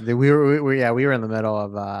Yeah. best. We were in the middle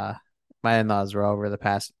of my in-laws were over the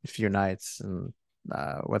past few nights and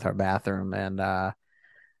with our bathroom and I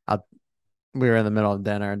we were in the middle of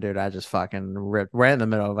dinner, dude. I just fucking ripped right in the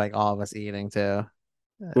middle of like all of us eating too.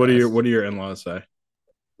 What do your in-laws say?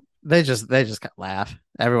 They just laugh.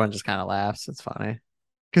 Everyone just kind of laughs. It's funny.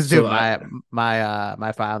 Cause So dude, I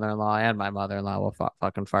my father-in-law and my mother-in-law will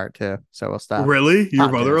fucking fart too. So we'll stop. really your Oh,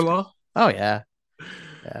 dude, mother-in-law? oh yeah,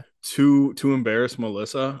 yeah, To embarrass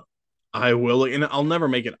Melissa, I will, and I'll never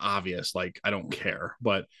make it obvious. Like I don't care,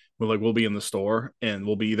 but we'll be in the store and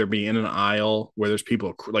we'll be either be in an aisle where there's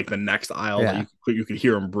people like the next aisle that yeah. you could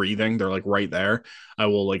hear them breathing. They're like right there. I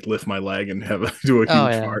will like lift my leg and have do a Oh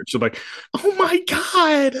huge yeah, fart. So like, oh my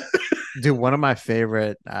god. dude. One of my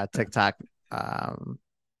favorite TikTok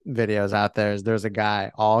videos out there is there's a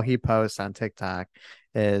guy. All he posts on TikTok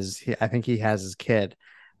is I think he has his kid.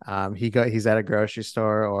 He's at a grocery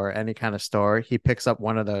store or any kind of store. He picks up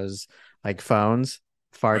one of those like phones,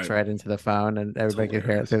 farts Right. right into the phone, and It's everybody can hear it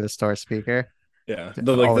hilarious. through the store speaker. Yeah, I've like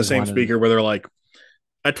the always same wanted. speaker where they're like,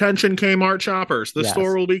 "Attention, Kmart shoppers! The store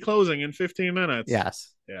Yes, will be closing in 15 minutes."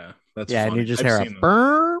 yes, Yeah, that's yeah, and you funny. just I've hear a seen them.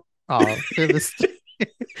 burp all through this.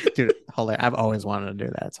 Dude, hilarious. I've always wanted to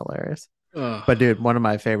do that. It's hilarious. Ugh. But dude, one of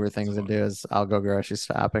my favorite It's things to funny. do is I'll go grocery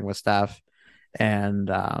shopping with Steph, and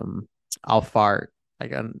I'll fart.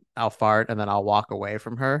 Like I'll fart and then I'll walk away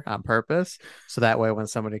from her on purpose, so that way when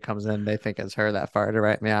somebody comes in, they think it's her that farted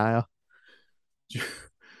right in the aisle.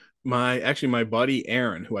 My buddy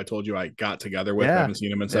Aaron, who I told you I got together with, I Yeah, haven't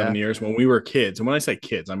seen him in yeah, 7 years. When we were kids, and when I say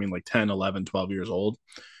kids, I mean like 10, 11, 12 years old.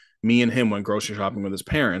 Me and him went grocery shopping with his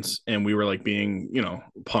parents, and we were like being,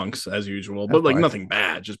 punks as usual, of but like course. nothing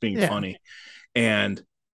bad, just being Yeah. funny. And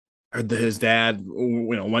his dad,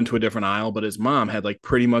 went to a different aisle, but his mom had like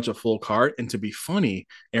pretty much a full cart. And to be funny,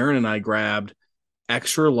 Aaron and I grabbed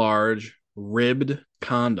extra large ribbed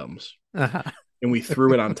condoms Uh-huh. and we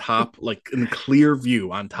threw it on top, like in clear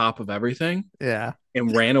view on top of everything, Yeah.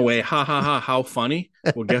 and ran away. Ha ha ha! How funny!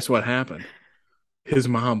 Well, guess what happened? His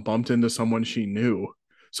mom bumped into someone she knew,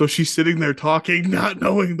 so she's sitting there talking, not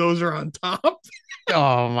knowing those are on top,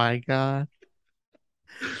 Oh my God.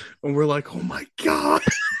 and we're like, "Oh my god!"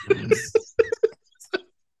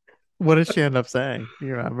 What did she end up saying?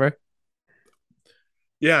 You remember?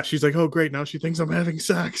 Yeah, she's like, "Oh great, now she thinks I'm having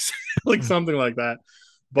sex," like something like that.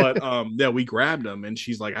 But yeah, we grabbed them, and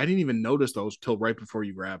she's like, "I didn't even notice those till right before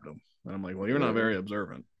you grabbed them." And I'm like, "Well, you're not very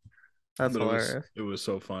observant." That's But hilarious. it was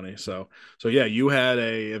so funny. So yeah, you had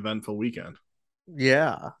a eventful weekend.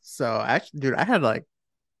 Yeah. So actually, dude, I had like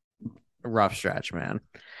a rough stretch, man.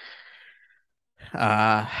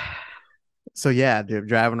 Uh, so yeah, dude,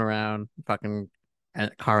 driving around, fucking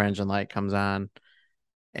car engine light comes on,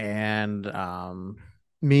 and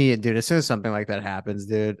me, dude, as soon as something like that happens,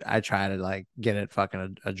 dude, I try to like get it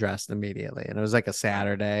fucking addressed immediately. And it was like a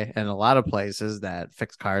Saturday, and a lot of places that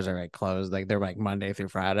fix cars are like closed, like they're like Monday through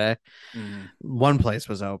Friday. Mm. One place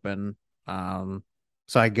was open. Um,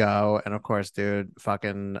 so I go, and of course, dude,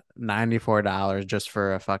 fucking $94 just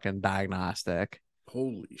for a fucking diagnostic,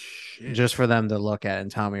 Holy just shit. for them to look at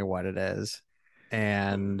and tell me what it is.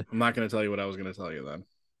 And I'm not going to tell you what I was going to tell you then.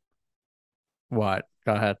 what?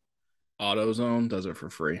 Go ahead. AutoZone does it for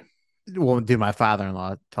free. Well, dude, my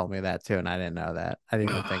father-in-law told me that too, and I didn't know that. I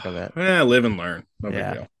didn't even think of it. Yeah, live and learn. No big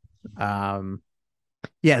Yeah. deal. Um,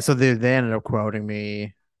 yeah, so they ended up quoting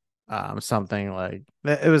me something like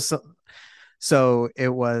it was so it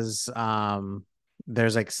was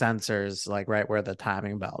there's like sensors like right where the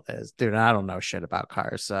timing belt is. Dude, I don't know shit about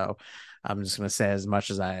cars, so I'm just gonna say as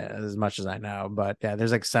much as I know. But yeah,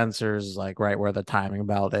 there's like sensors like right where the timing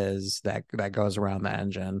belt is that goes around the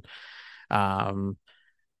engine. Um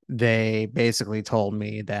they basically told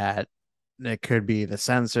me that it could be the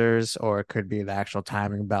sensors or it could be the actual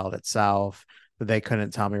timing belt itself. But they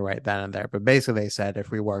couldn't tell me right then and there. But basically, they said if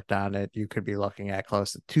we worked on it, you could be looking at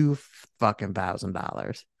close to two fucking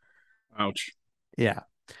 $1,000. Ouch. Yeah.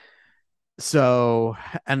 So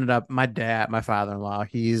ended up my father-in-law,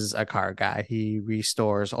 he's a car guy. He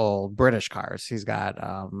restores old British cars. He's got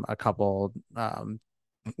a couple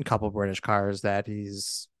British cars that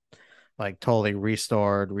he's like totally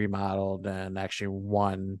restored, remodeled, and actually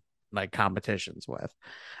won like competitions with.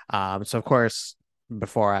 So of course,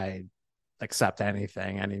 before I accept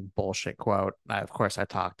anything, any bullshit quote, of course I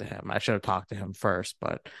talked to him. I should have talked to him first,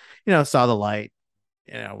 but saw the light.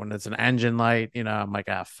 When it's an engine light, I'm like,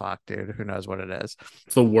 ah, fuck, dude, who knows what it is?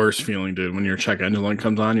 It's the worst feeling, dude. When your check engine light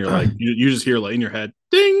comes on, you're like, you just hear like in your head,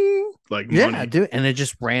 ding, like Yeah, money. dude, and it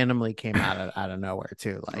just randomly came out of nowhere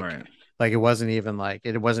too. Like, Right. it wasn't even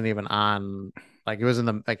on. Like it was in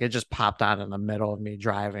the like it just popped on in the middle of me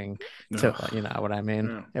driving to Ugh. you know what I mean.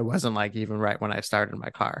 Yeah. It wasn't like even right when I started my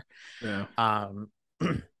car. Yeah. Um,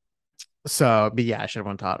 but yeah, I should have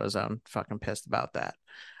went to AutoZone. Fucking pissed about that.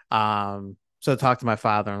 So I talked to my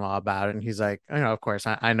father-in-law about it, and he's like, of course,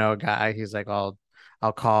 I know a guy. He's like, I'll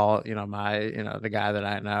call, the guy that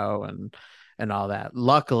I know and all that.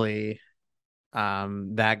 Luckily,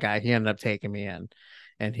 that guy, he ended up taking me in,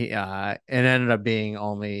 and it ended up being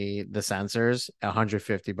only the sensors,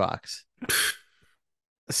 $150.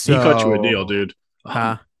 He cut you a deal, So, dude.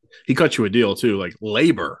 huh? He cut you a deal too. Like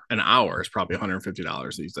labor an hour is probably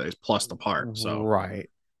 $150 these days, plus the part. So Right.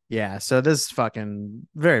 Yeah. So this is fucking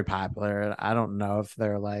very popular. I don't know if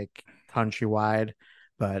they're like countrywide,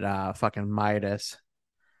 but fucking Midas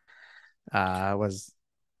was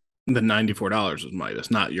the $94 was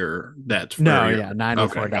Midas, not your that's for no, your yeah,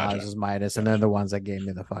 okay, $94 gotcha. is Midas, and they're Gotcha. the ones that gave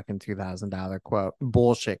me the fucking $2,000 quote.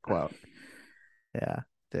 Bullshit quote. Yeah,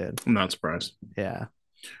 dude. I'm not surprised. Yeah.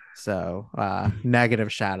 So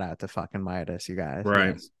negative shout out to fucking Midas, you guys. Right.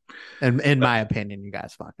 Yes. And in my opinion, you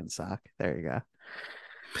guys fucking suck. There you go.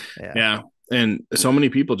 Yeah. Yeah. And so many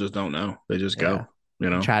people just don't know. They just Yeah. go, you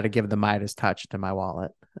know? Try to give the Midas touch to my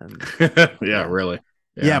wallet. And Yeah, yeah. really.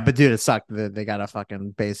 Yeah, Yeah. but dude, it sucked that they got a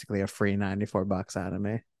fucking basically a free $94 out of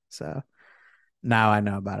me. So now I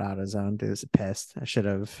know about AutoZone. Dude, is pissed. I should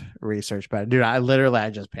have researched better. Dude, I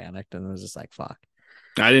just panicked and was just like, fuck.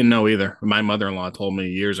 I didn't know either. My mother in law told me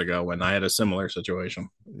years ago when I had a similar situation.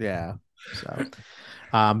 Yeah. So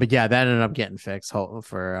but yeah, that ended up getting fixed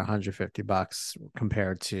for $150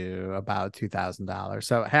 compared to about $2,000.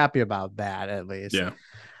 So happy about that at least. Yeah.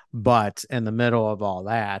 But in the middle of all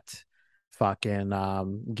that, fucking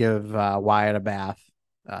give Wyatt a bath.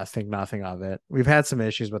 Think nothing of it. We've had some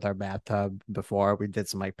issues with our bathtub before. We did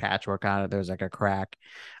some like patchwork on it. There was like a crack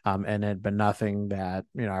in it, but nothing that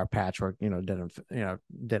our patchwork didn't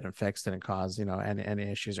fix, didn't cause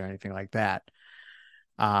any issues or anything like that.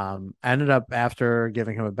 Ended up after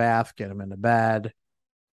giving him a bath, get him into bed.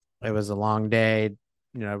 It was a long day.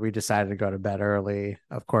 We decided to go to bed early.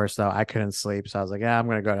 Of course, though, I couldn't sleep. So I was like, yeah, I'm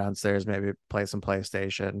going to go downstairs, maybe play some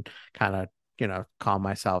PlayStation, kind of, calm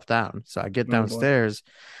myself down. So I get Oh boy. downstairs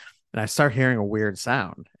and I start hearing a weird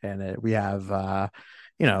sound. And we have,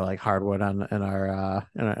 like hardwood in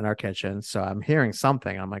our kitchen. So I'm hearing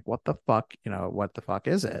something. I'm like, what the fuck? What the fuck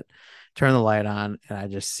is it? Turn the light on, and I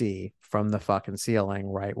just see from the fucking ceiling,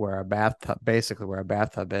 right where our bathtub, basically where our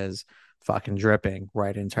bathtub is, fucking dripping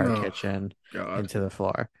right into our Oh kitchen, God. into the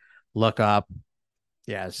floor. Look up.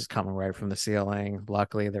 Yeah, it's just coming right from the ceiling.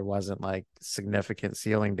 Luckily, there wasn't like significant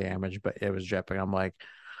ceiling damage, but it was dripping. I'm like,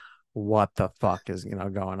 what the fuck is,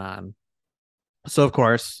 going on? So of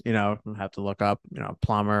course, have to look up,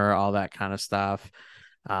 plumber, all that kind of stuff.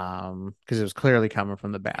 Because it was clearly coming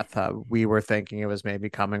from the bathtub. We were thinking it was maybe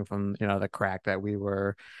coming from, the crack that we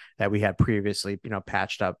had previously,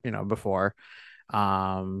 patched up, before.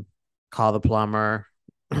 Um, call the plumber,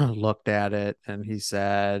 looked at it, and he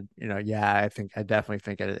said, yeah, I definitely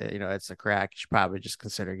think it's a crack. You should probably just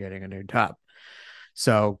consider getting a new tub.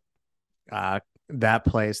 So uh that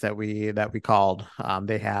place that we called,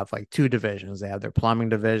 they have like two divisions. They have their plumbing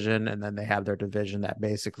division, and then they have their division that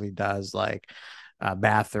basically does like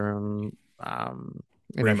bathroom, if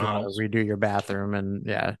you want to Remodels. redo your bathroom, and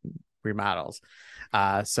yeah, remodels.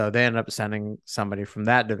 So they ended up sending somebody from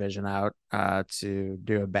that division out to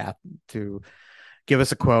do a bath, to give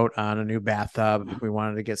us a quote on a new bathtub. We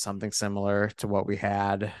wanted to get something similar to what we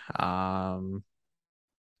had,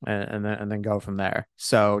 and then go from there.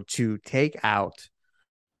 So to take out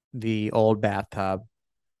the old bathtub,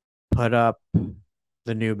 put up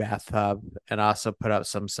the new bathtub, and also put up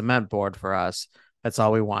some cement board for us. That's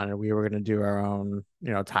all we wanted. We were going to do our own,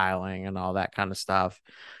 tiling and all that kind of stuff.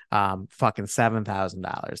 Fucking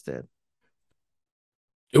 $7,000, dude.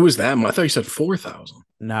 It was that much. I thought you said 4,000.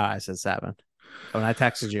 No, I said seven. When I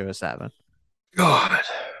texted you, it was seven. God.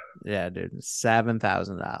 Yeah, dude,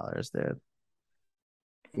 $7,000, dude.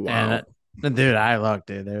 And Wow. dude, I looked,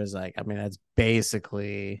 dude. There's like, I mean, that's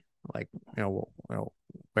basically like,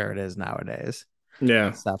 where it is nowadays and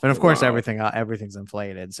Yeah. stuff. And of course, Wow. everything's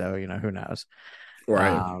inflated, so who knows.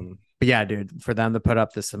 Right. But yeah, dude, for them to put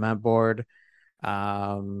up the cement board,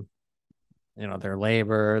 um, their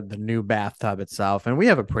labor, the new bathtub itself, and we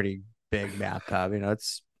have a pretty big bathtub.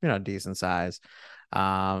 It's decent size.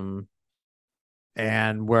 Um,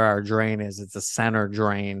 and where our drain is, it's a center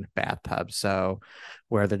drain bathtub. So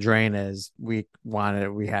where the drain is, we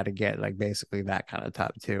had to get like basically that kind of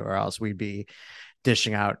tub too, or else we'd be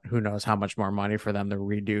dishing out who knows how much more money for them to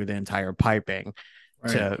redo the entire piping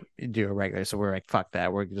Right. to do a regular. So we're like, fuck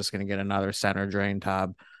that. We're just going to get another center drain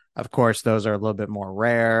tub. Of course, those are a little bit more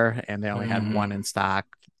rare, and they only had one in Hmm. stock.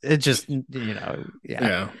 It just, yeah,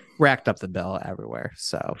 Yeah. racked up the bill everywhere.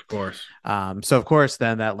 So, Of course. so of course,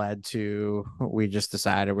 then that led to, we just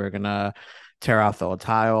decided we are gonna tear off the old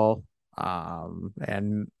tile,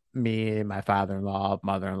 and me, my father-in-law,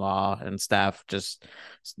 mother-in-law, and staff just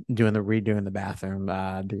redoing the bathroom.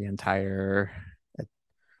 The entire It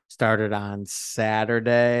started on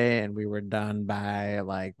Saturday, and we were done by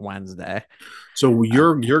like Wednesday. So Uh,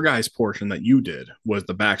 your guys' portion that you did was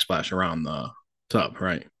the backsplash around the tub,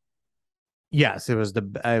 right? yes, it was the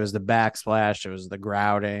backsplash, it was the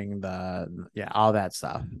grouting, the yeah, all that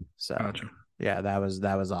stuff. So Gotcha. yeah, that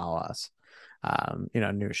was all us.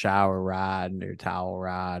 New shower rod, new towel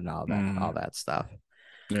rod, and all Mm, that stuff.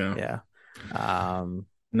 yeah. Yeah. Um,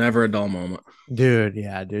 Never a dull moment. dude,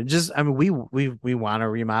 yeah, dude. Just, I mean, we want to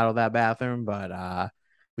remodel that bathroom, but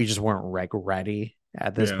we just weren't like ready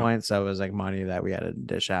at this Yeah. point. So it was like money that we had to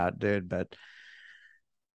dish out, dude. But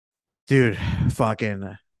dude,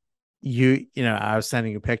 fucking I was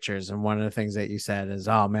sending you pictures, and one of the things that you said is,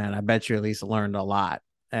 "Oh man, I bet you at least learned a lot."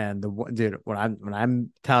 And dude, when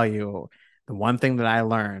I'm telling you, the one thing that I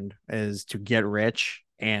learned is to get rich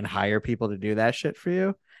and hire people to do that shit for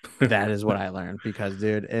you. That is what I learned, because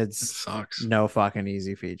dude, It it's sucks. no fucking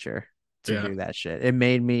easy feature to Yeah. do that shit. It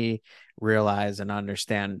made me realize and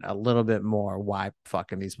understand a little bit more why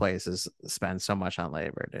fucking these places spend so much on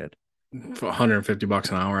labor, dude. For $150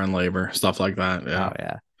 an hour on labor, stuff like that. Oh Yeah.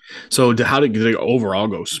 yeah. So how did it overall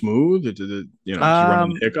go smooth? Did you run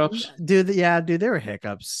into hiccups? Dude, there were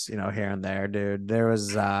hiccups, here and there, dude. There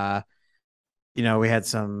was, we had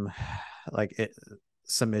some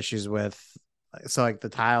issues with, so like the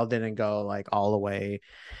tile didn't end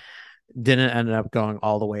up going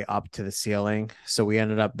all the way up to the ceiling. So we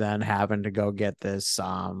ended up then having to go get this,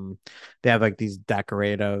 they have like these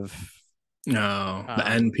decorative, No, the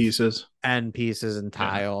end um, pieces. end pieces and Yeah.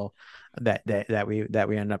 tile that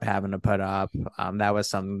we end up having to put up. That was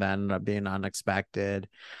something that ended up being unexpected.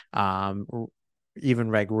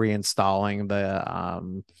 Even like reinstalling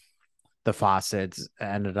the faucets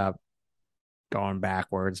ended up going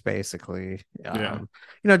backwards, basically. Yeah.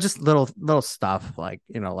 Just little stuff like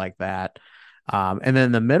that. And then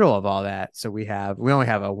in the middle of all that, so we only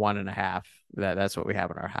have a 1.5. That's what we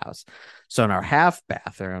have in our house. So in our half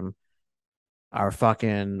bathroom, our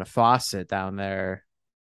fucking faucet down there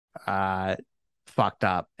uh fucked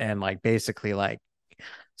up, and like basically like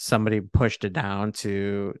somebody pushed it down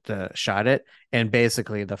to shut it, and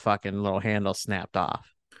basically the fucking little handle snapped off.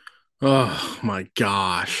 Oh my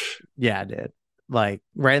gosh. Yeah, dude. Like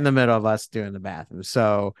right in the middle of us doing the bathroom.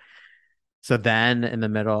 So then in the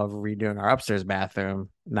middle of redoing our upstairs bathroom,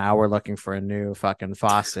 now we're looking for a new fucking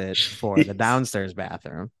faucet for the Jeez. downstairs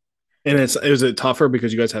bathroom. And is it tougher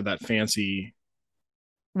because you guys had that fancy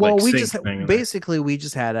Well, like we sink just thing in there? basically we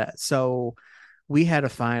just had a so we had to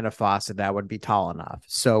find a faucet that would be tall enough.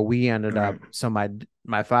 So we ended All up right. so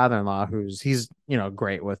my father-in-law who's he's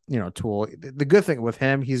great with tool. The good thing with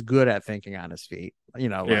him, he's good at thinking on his feet. Like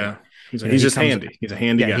Yeah. He's you know he's he just comes handy. He's a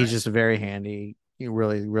handy yeah, guy. he's just very handy.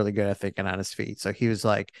 Really, really good at thinking on his feet. So he was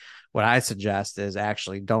like, what I suggest is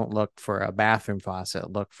actually don't look for a bathroom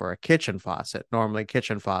faucet, look for a kitchen faucet. Normally,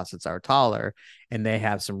 kitchen faucets are taller and they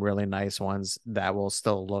have some really nice ones that will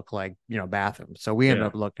still look like, bathrooms. So we ended Yeah.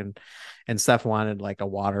 up looking, and Steph wanted like a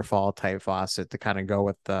waterfall type faucet to kind of go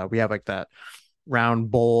with we have like that round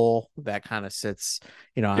bowl that kind of sits,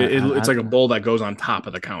 It's like a on bowl that goes on top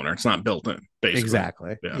of the counter. It's not built in, basically.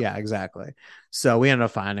 exactly. Yeah. Yeah, exactly. So we ended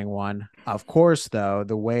up finding one. Of course, though,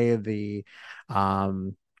 the way the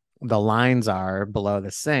lines are below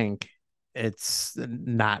the sink, it's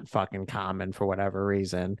not fucking common for whatever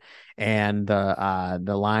reason. And the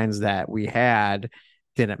lines that we had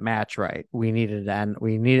didn't match right. We ended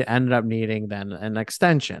up needing then an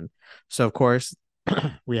extension. So of course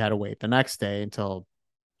we had to wait the next day until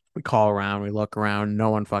we call around, we look around, no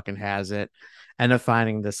one fucking has it. End up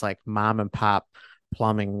finding this like mom and pop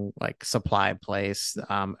plumbing like supply place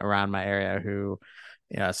around my area who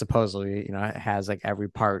supposedly has like every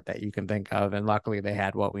part that you can think of, and luckily they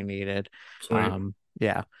had what we needed. Sweet.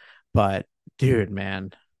 Yeah, but dude,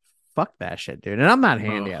 man, fuck that shit, dude. And I'm not Oh,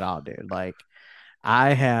 handy at all, dude. Like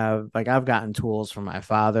I've gotten tools from my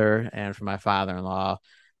father and from my father-in-law.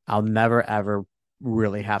 I'll never ever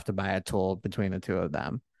really have to buy a tool between the two of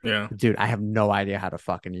them. yeah. Dude, I have no idea how to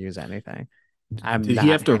fucking use anything. I'm Did he not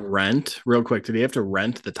have to rent real quick? Did he have to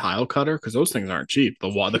rent the tile cutter? Because those things aren't cheap. They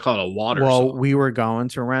call it a water well, saw. we were going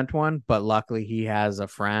to rent one, but luckily he has a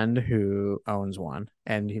friend who owns one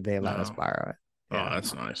and they let us Oh, borrow it. oh, Yeah.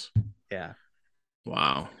 that's nice. Yeah.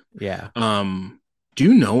 Wow. Yeah. Do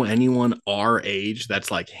you know anyone our age that's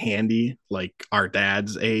like handy, like our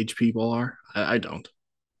dad's age people are? I don't.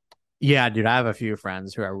 Yeah, dude, I have a few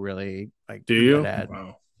friends who are really like Do good you? at.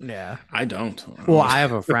 Wow. Yeah. I don't. Well, I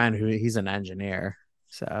have a friend who he's an engineer.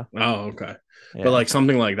 So, Oh, okay. But yeah. like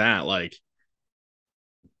something like that, like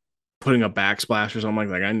putting a backsplash or something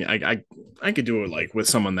like that. I could do it like with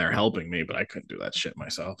someone there helping me, but I couldn't do that shit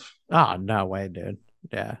myself. Oh, no way, dude.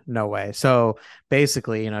 Yeah, no way. So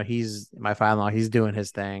basically, he's my father-in-law, he's doing his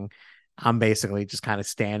thing. I'm basically just kind of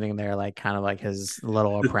standing there, like kind of like his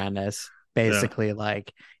little apprentice. Yeah. Basically,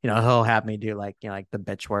 like, he'll have me do like, like the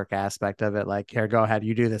bitch work aspect of it. Like, here, go ahead,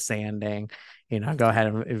 you do the sanding, go ahead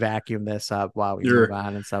and vacuum this up while we move You're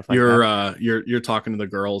on and stuff like that. you're talking to the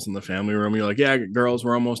girls in the family room. You're like, yeah, girls,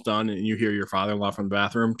 we're almost done. And you hear your father-in-law from the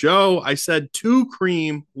bathroom. Joe, I said 2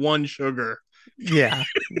 cream, 1 sugar. Yeah,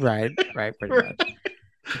 right, pretty much.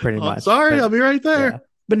 Pretty Oh, much. sorry, But I'll be right yeah. there.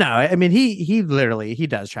 But no, I mean he literally he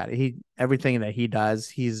does try to he everything that he does,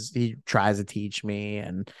 he tries to teach me.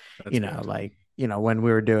 And That's good. like, when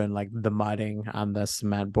we were doing like the mudding on the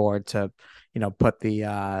cement board to, put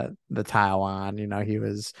the tile on, he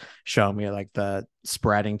was showing me like the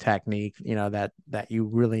spreading technique, that you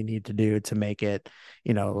really need to do to make it,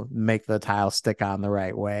 make the tile stick on the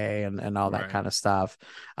right way, and all that Right. kind of stuff.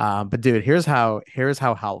 But dude, here's how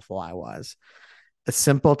helpful I was. A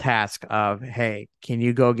simple task of, hey, can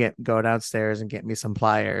you go downstairs and get me some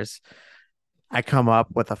pliers? I come up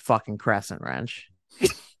with a fucking crescent wrench.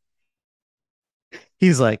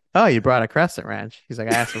 He's like, oh, you brought a crescent wrench. He's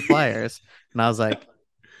like, I asked for pliers. And I was like,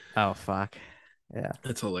 oh fuck. Yeah.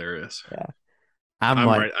 That's hilarious. Yeah. I'm I'm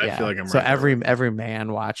like, right. I feel yeah. like I'm So right there with every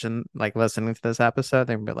man watching, like listening to this episode,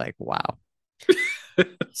 they're gonna be like, wow. you.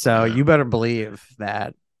 So Yeah. you better believe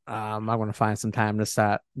that I'm gonna find some time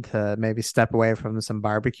to maybe step away from some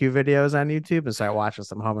barbecue videos on YouTube and start watching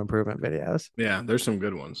some home improvement videos. Yeah, there's some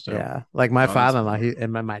good ones too. Yeah, like my Oh, that's father-in-law, smart.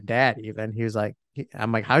 and my dad even. He was like,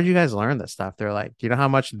 I'm like, how did you guys learn this stuff? They're like, do you know how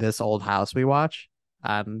much This Old House we watch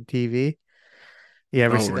on TV? You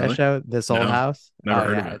ever Oh, see that really? show, This Old No, House? never Oh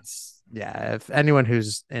heard of yeah, it. yeah. If anyone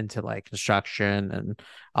who's into like construction and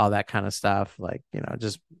all that kind of stuff, like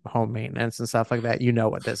just home maintenance and stuff like that,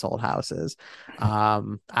 what This Old House is.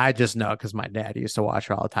 I just know because my dad used to watch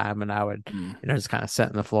it all the time, and I would, Mm. just kind of sit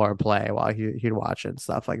in the floor and play while he'd watch it and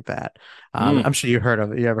stuff like that. Mm. I'm sure you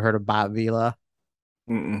ever heard of Bob Vila?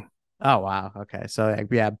 Mm-mm. Oh wow, okay. So like,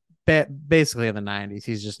 yeah, basically in the '90s,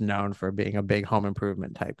 he's just known for being a big home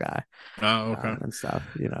improvement type guy, Oh, okay. and stuff.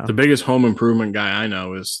 The biggest home improvement guy I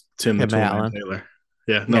know is Tim the Tim Toolman Allen. Taylor.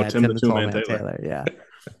 Yeah, no, Yeah, Tim Tim the the Two Tool Man Man Taylor. Taylor. Yeah.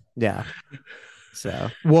 Yeah. So,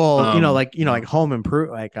 well, like No. Home Improve,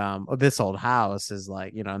 like This Old House is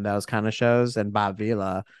like, and those kind of shows, and Bob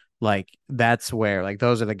Vila, like that's where like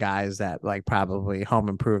those are the guys that like probably Home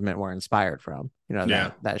Improvement were inspired from,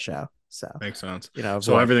 Yeah, that show. So, makes sense. of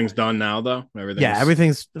So what, everything's done now, though. yeah, Everything's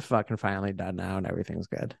everything's fucking finally done now and everything's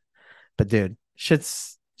good. But dude,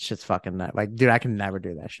 shit's fucking like, dude, I can never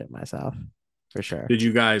do that shit myself for sure. Did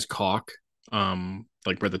you guys caulk,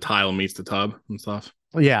 like where the tile meets the tub and stuff?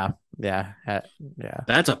 Yeah, yeah, yeah.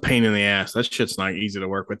 That's a pain in the ass. That shit's not easy to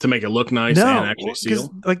work with to make it look nice and actually No, because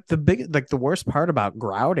seal. like the worst part about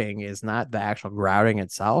grouting is not the actual grouting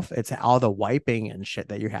itself. It's all the wiping and shit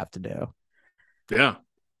that you have to do. Yeah,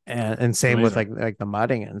 And it's same with amazing. like the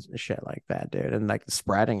mudding and shit like that, dude. And like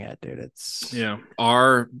spreading it, dude. Yeah,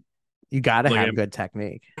 our You gotta like have good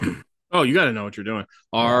technique. oh, you got to know what you're doing.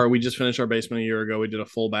 Yeah. We just finished our basement a year ago. We did a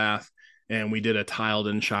full bath and we did a tiled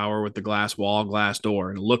in shower with the glass wall, glass door,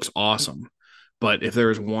 and it looks awesome. But if there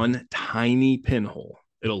is one tiny pinhole,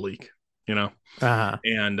 it'll leak, you know? Uh-huh.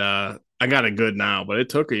 And I got it good now, but it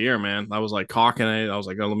took a year, man. I was like caulking it. I was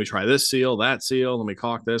like, oh, let me try this seal, that seal. Let me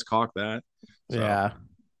caulk this, caulk that. So Yeah.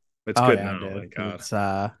 it's Oh good yeah, now. dude. Thank God. It's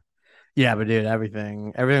yeah, but dude,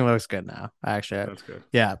 everything looks good now. Actually, That's good.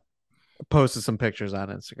 yeah, posted some pictures on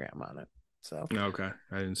Instagram on it. So Okay.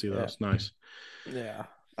 I didn't see yeah. those. Nice. Yeah.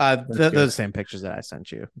 That's They're the good. same pictures that I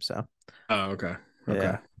sent you. So Oh, okay. Okay.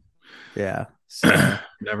 yeah. Yeah. So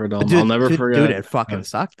Never but dull. I'll dude, never dude, forget. it fucking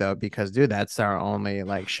sucked though, because dude, that's our only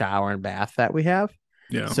like shower and bath that we have.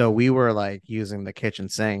 Yeah. So we were like using the kitchen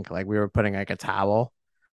sink, like we were putting like a towel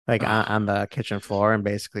like on the kitchen floor and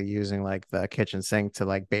basically using like the kitchen sink to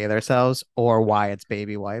like bathe ourselves or Wyatt's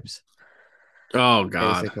baby wipes, Oh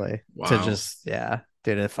God. basically. To Wow. just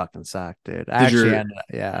dude, it fucking sucked, dude. I Did actually your ended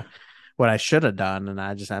up, what I should have done, and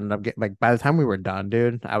I just ended up getting like by the time we were done,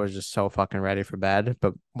 dude, I was just so fucking ready for bed.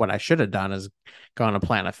 But what I should have done is gone to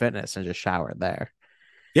Planet Fitness and just showered there.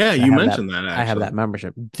 Yeah, 'Cause you mentioned that I have that actually.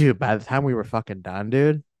 membership. Dude, by the time we were fucking done,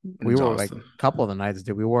 dude, we were like Exhausted. a couple of the nights,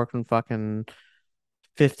 dude, we worked in fucking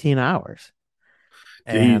 15 hours.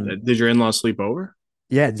 And Did your in-laws sleep over?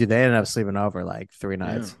 yeah, dude, they ended up sleeping over like 3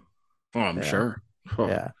 nights. Yeah. Oh, I'm Yeah. sure. Oh,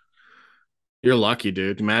 Yeah. you're lucky,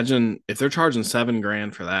 dude. Imagine if they're charging 7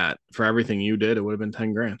 grand for that, for everything you did, it would have been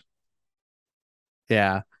 10 grand.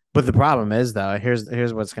 Yeah. But the problem is though,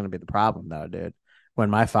 here's what's gonna be the problem though, dude. When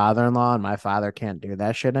my father-in-law and my father can't do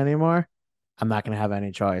that shit anymore, I'm not gonna have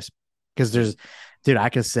any choice. Because Yeah. dude, I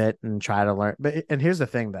could sit and try to learn. But and here's the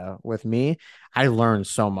thing though, with me, I learned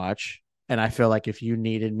so much. And I feel like if you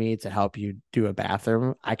needed me to help you do a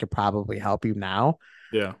bathroom, I could probably help you now.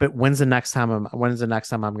 Yeah. But when's the next time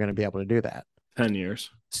I'm gonna be able to do that? 10 years.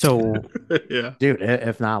 So, Yeah. dude,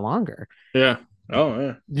 if not longer. Yeah. Oh,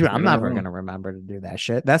 yeah. Dude, You're I'm not never wrong. gonna remember to do that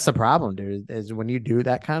shit. That's the problem, dude. Is when you do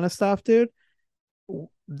that kind of stuff, dude.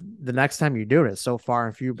 The next time you do it, it's so far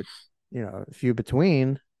and few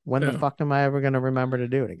between. When the Yeah. fuck am I ever gonna remember to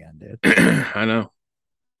do it again, dude? I know.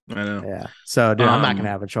 I know. Yeah. So, dude, I'm not gonna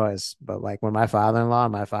Um, have a choice. But like when my father-in-law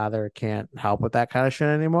and my father can't help with that kind of shit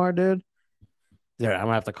anymore, dude, I'm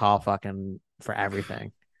gonna have to call fucking for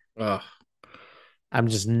everything. uh, I'm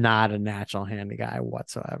just not a natural handy guy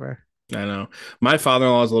whatsoever. I know. My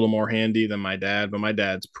father-in-law is a little more handy than my dad, but my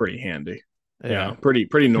dad's pretty handy. You Yeah. know,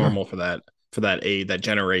 pretty normal for that age, that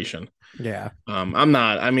generation. Yeah. I'm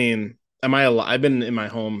not. I mean, I've been in my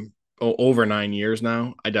home over 9 years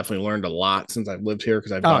now. I definitely learned a lot since I've lived here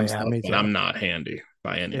because I've Oh done yeah, stuff, me but too. I'm not handy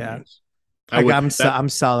by any Yeah. means. I Like would that. I'm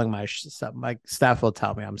selling my stuff. My staff will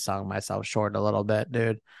tell me I'm selling myself short a little bit,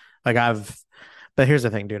 dude. Like but here's the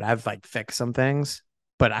thing, dude. I've like fixed some things,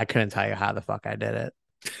 but I couldn't tell you how the fuck I did it.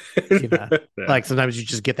 You know, Yeah. like sometimes you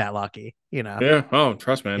just get that lucky. Yeah. Oh,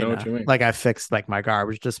 trust me, I know what you mean. Like I fixed like my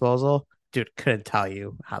garbage disposal, dude. Couldn't tell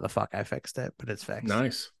you how the fuck I fixed it, but it's fixed.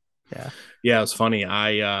 Nice. Yeah. Yeah, it's funny.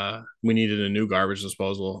 We needed a new garbage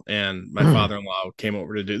disposal, and my father-in-law came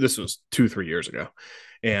over to do this was 2, 3 years ago,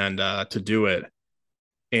 and to do it,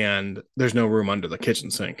 and there's no room under the kitchen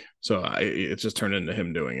sink, so it just turned into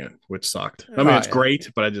him doing it, which sucked. I mean, Oh it's yeah. great,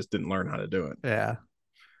 but I just didn't learn how to do it. Yeah.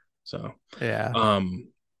 So, Yeah. um,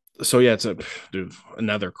 so yeah, it's a dude,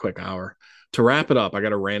 another quick hour. To wrap it up, I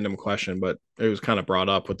got a random question, but it was kind of brought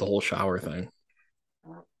up with the whole shower thing.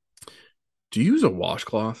 Do you use a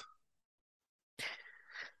washcloth?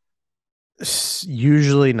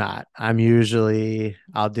 Usually not. I'll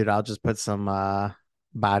just put some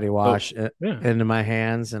body Oh, wash yeah, into my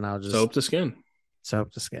hands and I'll just soap to skin.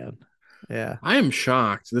 soak the skin. Yeah. I am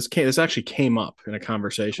shocked. This actually came up in a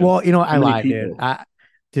conversation. Well, I How many lied, dude. people?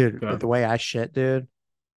 Dude, Uh, the way I shit, dude,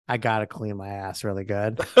 I gotta clean my ass really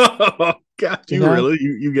good. God, You you know? really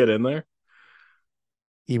you get in there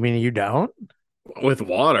You mean you don't? with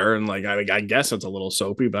water and like I guess it's a little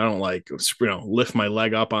soapy, but I don't like lift my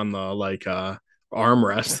leg up on the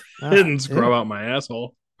armrest Ah, and scrub dude. out my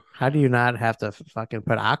asshole. How do you not have to fucking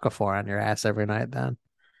put Aquaphor on your ass every night then?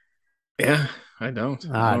 Yeah, I don't. I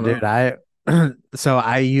Ah, don't dude, know. I so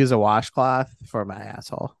I use a washcloth for my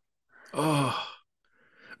asshole. Oh,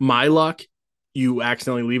 my luck, you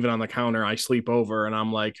accidentally leave it on the counter. I sleep over and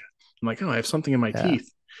I'm like, oh, I have something in my Yeah.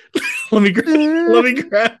 teeth. let me gra- let me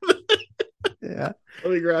grab Yeah.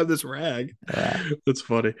 let me grab this rag. Yeah. That's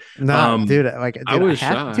funny. No, Um, dude, like, I dude, I was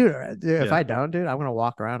have, shocked. dude, if Yeah. I don't, dude, I'm gonna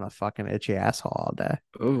walk around a fucking itchy asshole all day.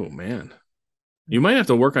 Oh man, you might have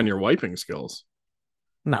to work on your wiping skills.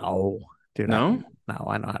 No, dude, No, no,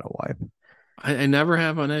 I know how to wipe. I never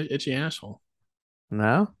have an itchy asshole.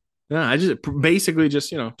 No? Yeah, I just basically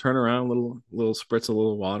just turn around, little spritz a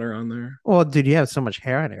little water on there. Well, dude, you have so much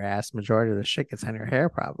hair on your ass. Majority of the shit gets on your hair,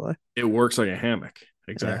 probably. It works like a hammock.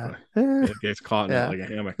 Yeah. Exactly. Eh, It gets caught in it yeah. like a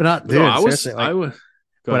hammock. But not, But no, dude, seriously, I like was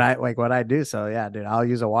what good. I do. So yeah, dude, I'll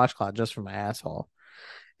use a washcloth just for my asshole.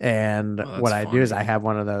 And Oh, what that's I do is funny. I have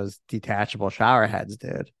one of those detachable shower heads,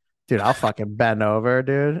 dude. Dude, I'll fucking bend over,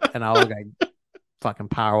 dude, and I'll like fucking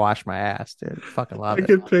power wash my ass, dude. Fucking love I it.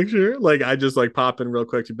 can picture like I just like pop in real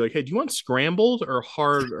quick to be like, hey, do you want scrambled or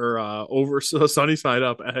hard or over sunny side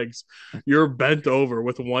up eggs? You're bent over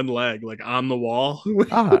with one leg like on the wall with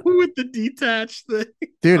Ah, the detached thing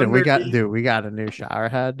dude, and underneath. we got a new shower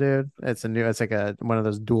head, dude. It's like a one of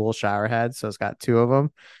those dual shower heads, so it's got two of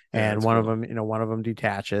them, Yeah, and that's one of cool. them, one of them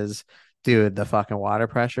detaches. Dude, the fucking water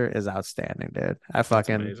pressure is outstanding, dude. That's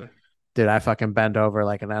amazing. I fucking bend over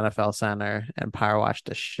like an NFL center and power washed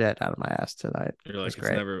the shit out of my ass tonight. It You're was like, it's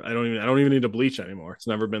great. never. I don't even need to bleach anymore. It's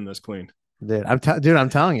never been this clean. Dude, I'm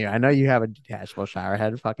telling you, I know you have a detachable shower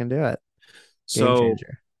head. Fucking do it. Game So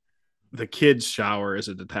changer. the kids' shower is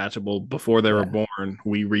a detachable. Before they were Yeah. born,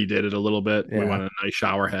 we redid it a little bit. We Yeah. went a nice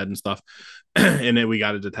shower head and stuff, and then we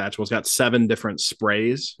got a detachable. It's got 7 different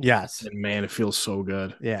sprays, Yes. and man, it feels so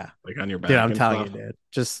good, Yeah. like on your Dude, back I'm and telling you, stuff. dude.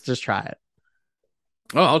 Just try it.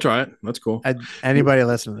 Oh, I'll try it. That's cool. Anybody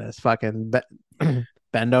listening to this, fucking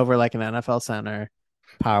bend over like an NFL center,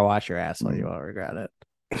 power wash your asshole. You won't regret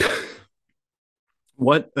it.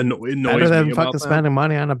 What Better annoys me than about fucking that? spending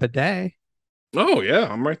money on a bidet. Oh yeah,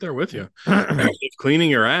 I'm right there with you. If cleaning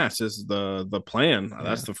your ass is the plan, Yeah.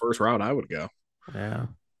 that's the first route I would go. Yeah.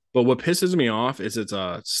 But what pisses me off is it's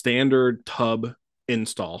a standard tub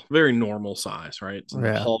install, very normal size, right? It's in the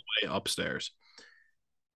Yeah. hallway upstairs.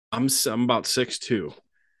 I'm about 6'2".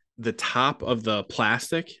 The top of the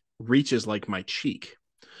plastic reaches like my cheek.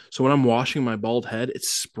 So when I'm washing my bald head, it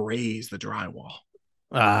sprays the drywall.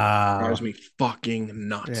 Drives Ah. me fucking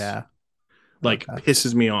nuts. Yeah. Like Okay.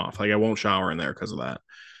 pisses me off. Like I won't shower in there because of that.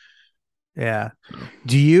 Yeah. So,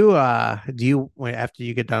 Do you when after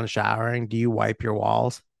you get done showering, do you wipe your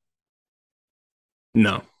walls?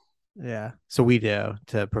 no. Yeah. So we do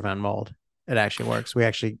to prevent mold. It actually works. We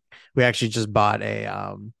actually just bought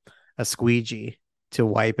a squeegee to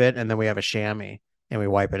wipe it, and then we have a chamois and we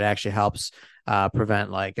wipe it. It actually helps prevent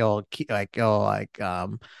like it'll like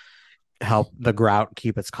help the grout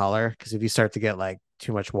keep its color, because if you start to get like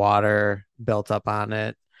too much water built up on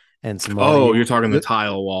it and some mold, Oh, you're talking the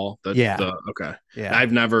tile wall. yeah, The okay. yeah.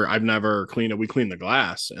 I've never cleaned it. We cleaned the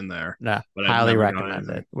glass in there, No, but I've highly never done recommend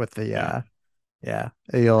anything. it with the Yeah. yeah.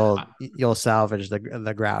 I- You'll salvage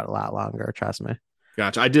the grout a lot longer, trust me.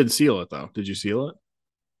 Gotcha. I did seal it though. Did you seal it?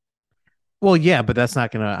 Well, yeah, but that's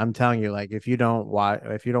not gonna. I'm telling you, like if you don't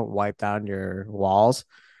wipe down your walls,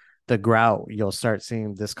 the grout, you'll start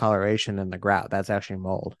seeing discoloration in the grout. That's actually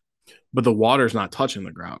mold. But the water's not touching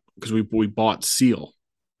the grout because we bought seal.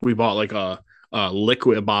 We bought like a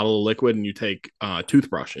bottle of liquid, and you take a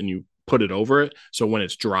toothbrush and you put it over it. So when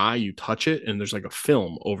it's dry, you touch it, and there's like a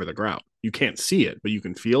film over the grout. You can't see it, but you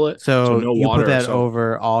can feel it. So So no you put water. that So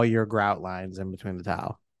over all your grout lines in between the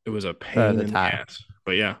towel it was a or pain the in the tile. ass.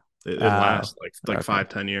 But yeah, it Oh, lasts like okay.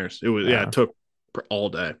 5-10 years. It was yeah, Oh, it took all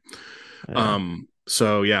day. yeah,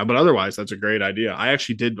 So yeah, but otherwise that's a great idea. I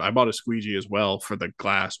bought a squeegee as well for the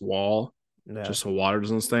glass wall, yeah, just so water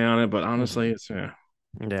doesn't stay on it. But honestly, mhm,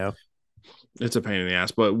 yeah. it's a pain in the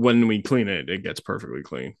ass. But when we clean it, it gets perfectly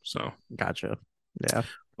clean. So, Gotcha. Yeah,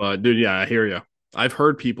 but dude, yeah, I hear you. I've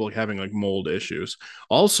heard people having like mold issues.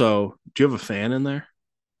 Also, do you have a fan in there?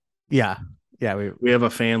 yeah, yeah. We We have a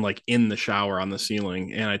fan like in the shower on the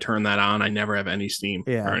ceiling, and I turn that on. I never have any steam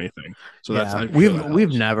or yeah. anything. So that's Yeah, I'm sure that we've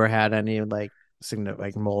helps. never had any like significant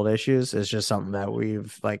like mold issues. It's just something that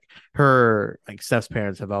we've like her like Steph's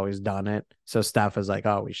parents have always done it. So Steph is like,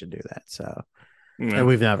 oh, we should do that. So and Yeah,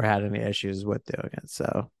 we've never had any issues with doing it.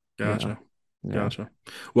 So you know, gotcha. Yeah. Gotcha.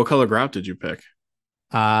 What color grout did you pick?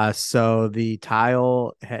 So the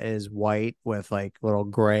tile is white with like little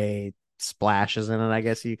gray splashes in it, I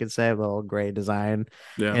guess you could say, a little gray design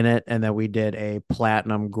Yeah. in it. And then we did a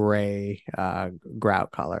platinum gray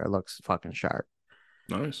grout color. It looks fucking sharp.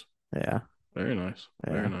 Nice. Yeah. Very nice.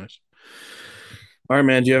 Very Yeah. nice. All right,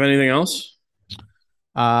 man. Do you have anything else?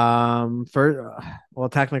 For well,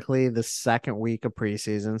 technically the second week of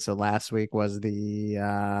preseason. So last week was the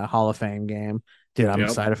Hall of Fame game. Dude, I'm Yep.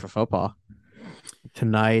 excited for football.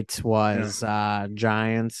 Tonight Yeah. was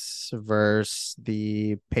Giants versus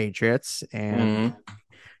the Patriots and Hmm.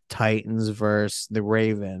 Titans versus the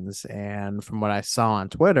Ravens. And from what I saw on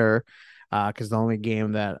Twitter, because the only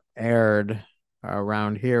game that aired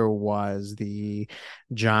around here was the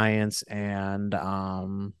Giants and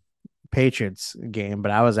Patriots game,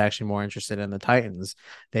 but I was actually more interested in the Titans.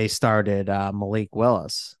 They started Malik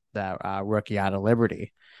Willis, that rookie out of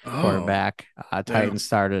Liberty Oh, quarterback. yeah. Titans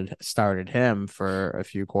started him for a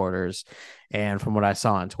few quarters, and from what I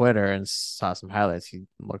saw on Twitter and saw some highlights, he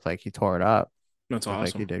looked like he tore it up. That's Looked like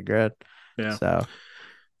he awesome. did good. Yeah. So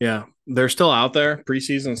Yeah. They're still out there.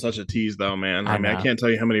 Preseason is such a tease, though, man. I I mean, I know. can't tell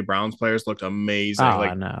you how many Browns players looked Oh, amazing. I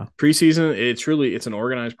Like know. preseason, it's an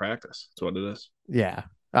organized practice. That's what it is. Yeah.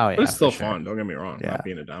 Oh But yeah, it's for still sure. fun. Don't get me wrong. Yeah. Not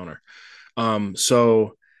being a downer.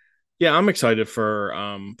 So yeah, I'm excited for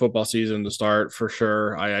football season to start for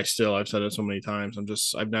sure. I've said it so many times.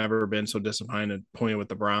 I've never been so disappointed with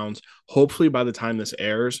the Browns. Hopefully by the time this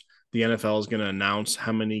airs, the NFL is going to announce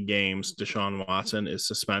how many games Deshaun Watson is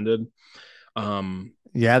suspended.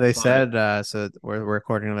 Yeah, they But said so we're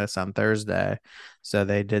recording this on Thursday. So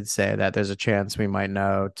they did say that there's a chance we might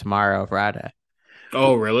know tomorrow, Friday.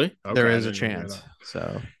 oh, really? Okay, There I is a didn't even hear chance. that.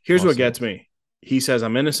 So Here's we'll what see. gets me. He says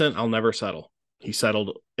I'm innocent. I'll never settle. He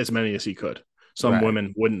settled as many as he could. Some Right.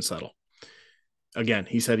 women wouldn't settle. Again,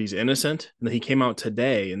 he said he's innocent. And then he came out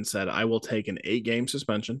today and said, I will take an 8 game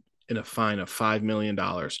suspension and a fine of $5 million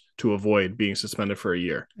to avoid being suspended for a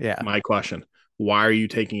year. Yeah. My question, why are you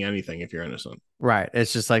taking anything if you're innocent? Right.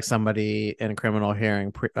 It's just like somebody in a criminal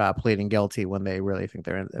hearing pleading guilty when they really think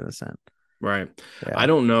they're innocent. Right. I Yeah.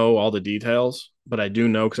 don't know all the details, but I do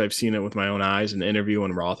know because I've seen it with my own eyes. An interview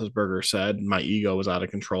when Roethlisberger said my ego was out of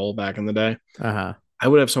control back in the day. Uh-huh. I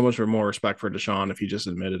would have so much more respect for Deshaun if he just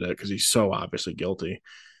admitted it because he's so obviously guilty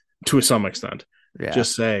to some extent. Yeah.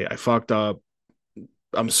 Just say, I fucked up.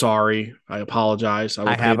 I'm sorry. I apologize. I I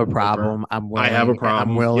will pay have the a piper. problem. I have a I'm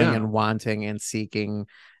problem. willing Yeah. and wanting and seeking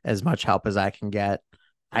as much help as I can get.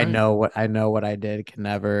 Right. I know what I did can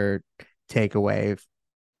never take away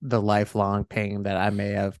the lifelong pain that I may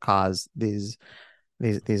have caused these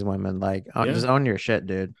women. Like, Yeah. just own your shit,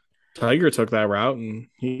 dude. Tiger took that route and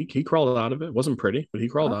he crawled out of it. Wasn't pretty, but he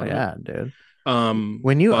crawled Oh out of it. yeah, dude.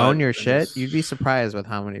 When you But own your I shit, you'd just be surprised with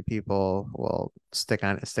how many people will stick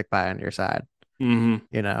by on your side. mhm.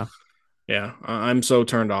 You know? Yeah. I'm so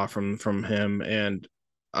turned off from him. And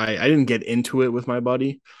I didn't get into it with my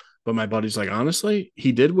buddy, but my buddy's like, honestly,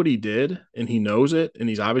 he did what he did and he knows it, and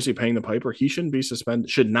he's obviously paying the piper. He shouldn't be suspended,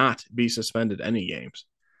 should not be suspended any games.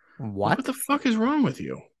 Like, what What? the fuck is wrong with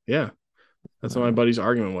you? Yeah. That's what my Uh, buddy's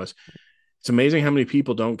argument was. It's amazing how many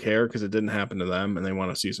people don't care because it didn't happen to them and they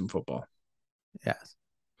want to see some football. yes,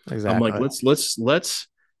 I'm like, exactly. let's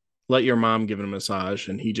let your mom give him a massage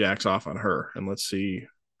and he jacks off on her and let's see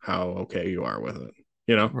how okay you are with it.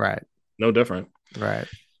 You know, Right, no different. right.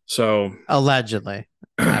 So Allegedly.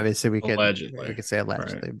 Obviously we allegedly, could say right,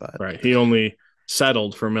 allegedly, but right. He only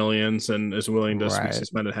settled for millions and is willing to be right,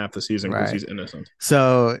 suspended half the season because right. he's innocent.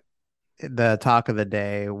 So the talk of the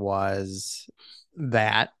day was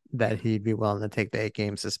that he'd be willing to take the 8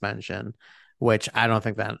 game suspension, which I don't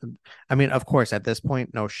think that. I mean, of course, at this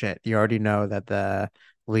point, no shit. You already know that the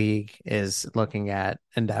league is looking at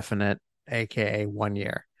indefinite, aka 1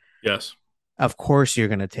 year. Yes. Of course, you're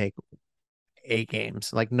gonna take 8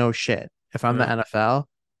 games. Like no shit. If I'm the Yeah. NFL,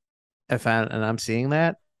 if I and I'm seeing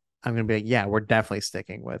that, I'm gonna be like, yeah, we're definitely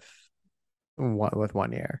sticking with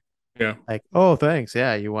 1 year. Yeah. Like, oh, thanks.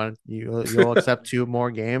 Yeah, you'll accept 2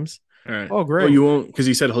 more games. All right. Oh, Well, great. you won't because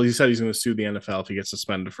he said he's going to sue the NFL if he gets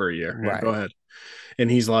suspended for a year. Yeah, go Right. ahead. And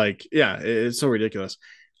he's like, yeah, it's so ridiculous.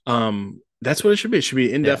 That's what it should be. It should be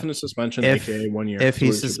Yeah. indefinite suspension, If aka 1 year. if That's what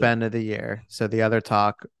he's it should be. suspended a year. So the other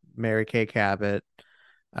talk, Mary Kay Cabot,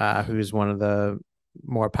 who's one of the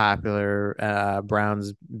more popular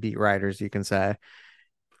Browns beat writers, you can say,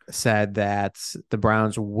 said that the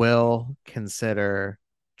Browns will consider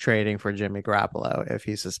trading for Jimmy Garoppolo if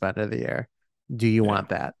he's suspended the year. Do you Yeah. want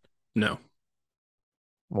that? No.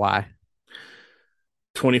 Why?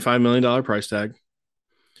 $25 million price tag.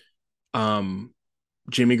 Um,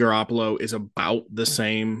 Jimmy Garoppolo is about the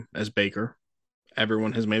same as Baker.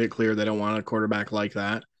 Everyone has made it clear they don't want a quarterback like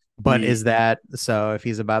that. But We is that so? If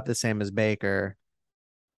he's about the same as Baker,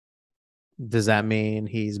 does that mean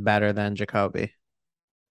he's better than Jacoby?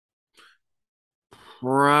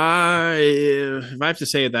 Right. If I have to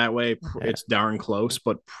say it that way, Yeah. it's darn close,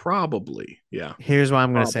 but probably, yeah, Here's why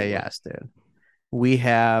I'm going to say probably. yes, dude. We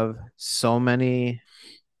have so many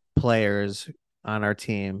players on our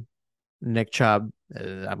team. Nick Chubb,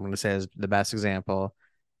 I'm going to say, is the best example,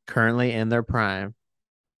 currently in their prime,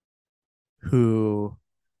 who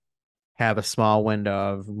have a small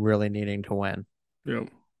window of really needing to win. Yep.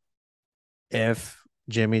 If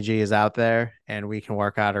Jimmy G is out there and we can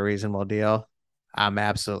work out a reasonable deal, I'm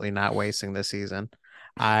absolutely not wasting this season.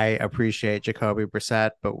 I appreciate Jacoby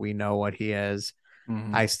Brissett, but we know what he is.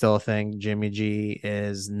 Mm-hmm. I still think Jimmy G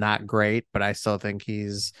is not great, but I still think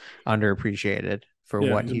he's underappreciated for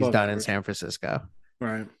Yeah, what he's he's above done in average. San Francisco.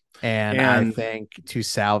 Right. And I And think to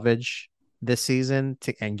salvage this season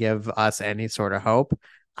and give us any sort of hope,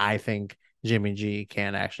 I think Jimmy G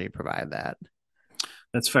can actually provide that.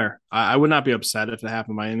 that's fair. I would not be upset if it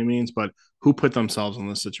happened by any means, but who put themselves in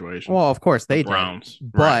this situation? Well, of course The they did, Browns.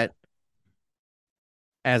 Right. but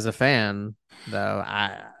as a fan, though,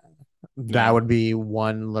 I that Yeah. would be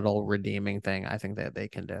one little redeeming thing I think that they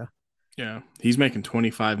can do. Yeah. He's making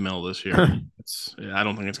 25 mil this year. I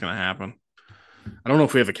don't think it's going to happen. I don't know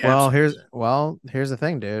if we have a cap space. Here's the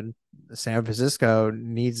thing, dude. San Francisco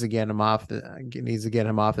needs to get him off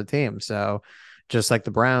the team. So just like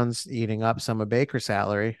the Browns eating up some of Baker's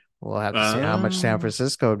salary, we'll have to see how much San Uh,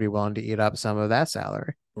 Francisco would be willing to eat up some of that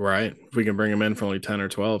salary. right. If we can bring him in for only 10 or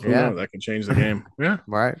 12, who Yeah. knows? That can change the game. Yeah.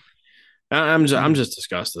 Right. I'm just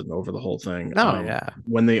disgusted over the whole thing. No, yeah.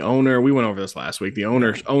 When the owner, we went over this last week. The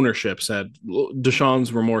Yeah. ownership said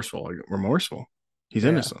Deshaun's remorseful. Remorseful? He's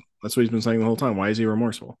Yeah. innocent. That's what he's been saying the whole time. Why is he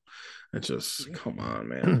remorseful? It's just come on,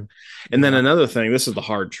 man. And then Yeah. another thing. This is the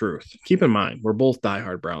hard truth. Keep in mind, we're both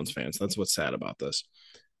diehard Browns fans. That's what's sad about this.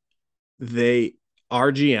 They,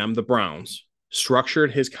 our GM, the Browns,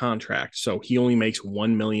 structured his contract so he only makes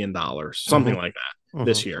 $1 million, something Hmm. like that, Hmm.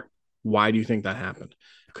 this year. Why do you think that happened?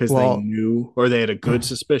 Because they Well, knew or they had a good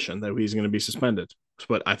suspicion that he's going to be suspended.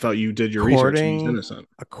 But I thought you did your research and he's according innocent.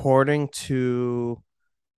 according to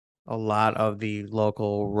a lot of the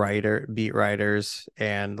local beat writers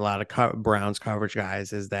and a lot of Browns coverage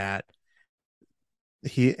guys is that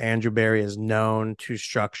he Andrew Berry is known to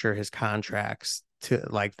structure his contracts to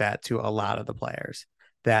like that to a lot of the players.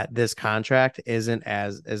 That this contract is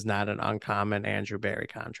not an uncommon Andrew Berry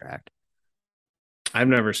contract. I've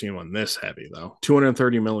never seen one this heavy though.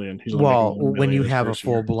 230 million. He's only making Well, 1 when million you his have a first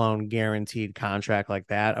full year. blown guaranteed contract like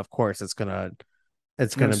that, of course it's gonna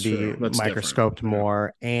That's be true. That's different. microscoped Yeah.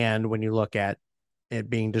 more. And when you look at it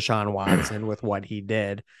being Deshaun Watson with what he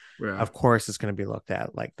did, Yeah. of course it's going to be looked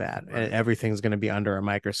at like that. And Right. everything's going to be under a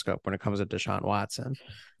microscope when it comes to Deshaun Watson.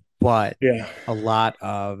 But Yeah. a lot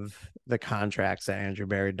of the contracts that Andrew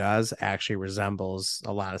Berry does actually resembles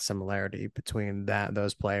a lot of similarity between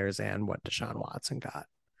those players and what Deshaun Watson got.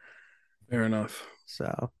 Fair enough.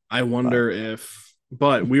 So, I but wonder if,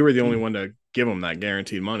 but we were the only one to give him that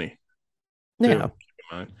guaranteed money too. yeah. Keep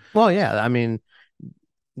in mind. Well, yeah. I mean,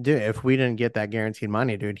 dude, if we didn't get that guaranteed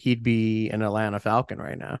money, dude, he'd be an Atlanta Falcon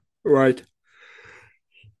right now. Right.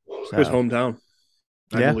 His So, hometown,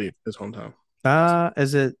 I yeah. believe, his hometown.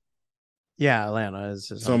 Is it? Yeah, Atlanta is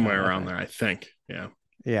his hometown, Somewhere I around think. there, I think. Yeah.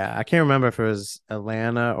 Yeah, I can't remember if it was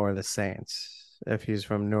Atlanta or the Saints, if he's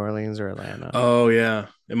from New Orleans or Atlanta. Oh yeah,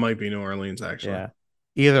 it might be New Orleans actually. Yeah.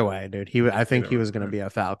 Either way, dude, I think Either he way, was going to yeah. be a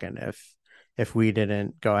Falcon if we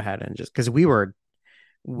didn't go ahead and just because we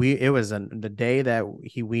it was the day that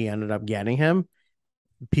we ended up getting him,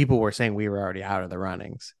 people were saying we were already out of the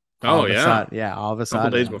runnings. All Oh of a yeah, sudden, yeah, all of a a couple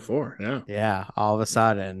days sudden, before. Yeah. yeah, all of a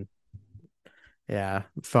sudden, yeah,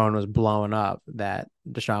 phone was blowing up that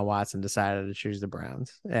Deshaun Watson decided to choose the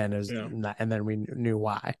Browns, and it was Yeah. not, and then we knew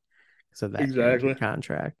why. So that Exactly. guaranteed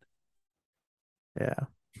contract. Yeah.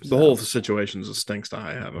 The whole So situation just stinks to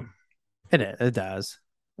high heaven. it does.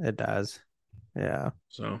 It does. Yeah.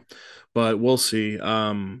 So, but we'll see.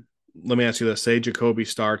 Let me ask you this: say Jacoby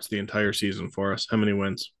starts the entire season for us. How many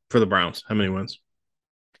wins for the Browns? How many wins?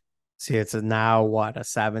 See, it's now what, a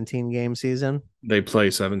 17 game season? They play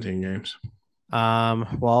 17 games.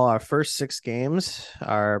 Well, our first 6 games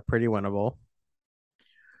are pretty winnable.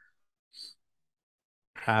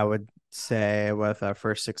 I would say with our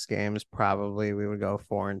first 6 games, probably we would go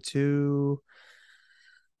 4-2.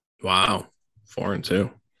 Wow,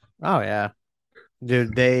 4-2. Oh yeah.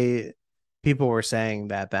 Dude, people were saying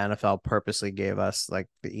that the NFL purposely gave us like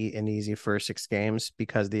an easy first 6 games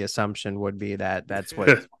because the assumption would be that that's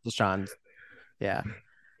what Deshaun's, yeah.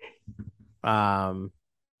 Um,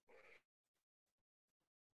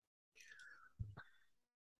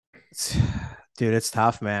 dude, it's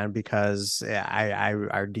tough, man, because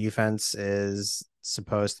our defense is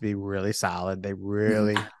supposed to be really solid. They Mhm.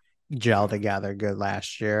 really gel together good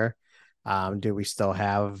last year. Do we still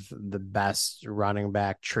have the best running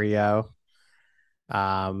back trio?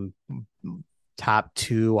 Um, top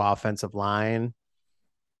two offensive line.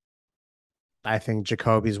 I think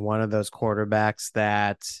Jacoby's one of those quarterbacks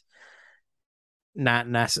that not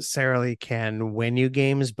necessarily can win you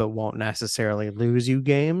games, but won't necessarily lose you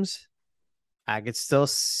games. I could still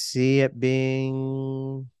see it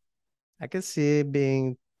being, I could see it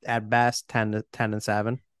being at best 10 and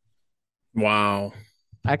 7. Wow.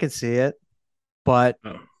 I could see it, but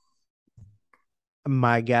Oh.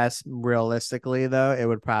 my guess, realistically, though, it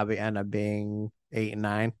would probably end up being 8 and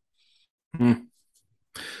 9. Hmm.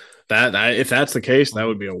 If that's the case, that Mhm.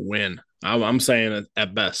 would be a win. I'm saying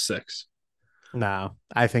at best 6. No,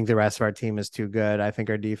 I think the rest of our team is too good. I think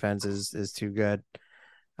our defense is too good.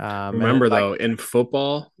 And Remember like, though, in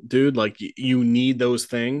football, dude, like you need those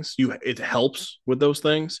things. It helps with those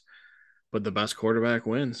things, but the best quarterback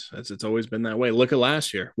wins. It's always been that way. Look at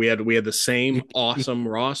last year. We had the same you awesome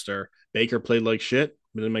roster. Baker played like shit.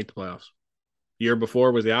 We didn't make the playoffs. Year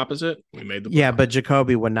before was the opposite. We made the yeah, playoffs. but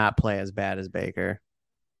Jacoby would not play as bad as Baker.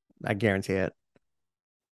 I guarantee it.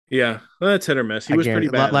 Yeah, well, that's hit or miss. He I was pretty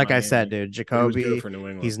guarantee, bad in like I said, Miami, dude, but he was good Jacoby, for New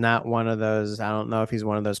England. he's not one of those. I don't know if he's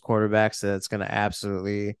one of those quarterbacks that's going to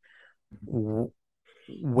absolutely w-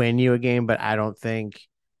 win you a game, but I don't think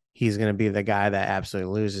he's going to be the guy that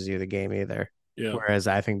absolutely loses you the game either. Yeah, Whereas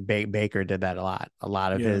I think Baker did that a lot. A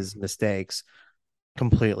lot of yeah, his mistakes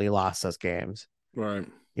completely lost us games. right.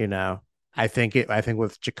 You know, I think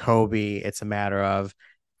with Jacoby, it's a matter of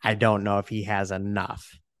I don't know if he has enough.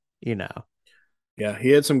 You know, Yeah, he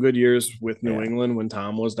had some good years with New yeah, England when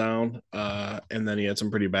Tom was down, and then he had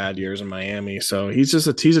some pretty bad years in Miami. So he's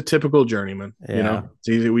a typical journeyman. yeah.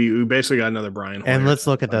 We basically got another Brian And Hoyer let's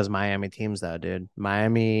type look at guy. those Miami teams though, dude.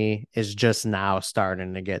 Miami is just now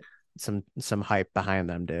starting to get some hype behind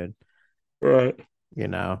them, dude. Right. You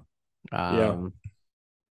know, Yeah. um,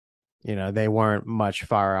 they weren't much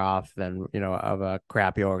far off than, of a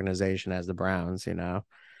crappy organization as the Browns,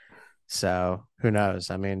 So who knows?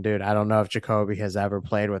 I mean, dude, I don't know if Jacoby has ever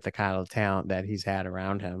played with the kind of talent that he's had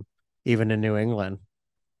around him, even in New England,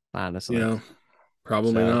 honestly. Yeah.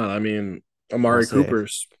 Probably So not. I mean, we'll Amari see.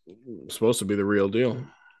 Cooper's supposed to be the real deal.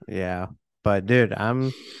 Yeah. But dude,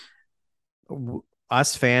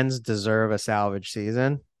 us fans deserve a salvage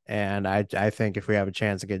season. And I think if we have a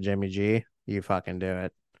chance to get Jimmy G, you fucking do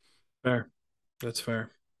it. Fair. That's fair.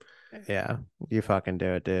 Yeah. You fucking do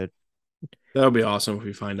it, dude. That would be awesome if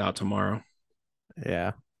we find out tomorrow.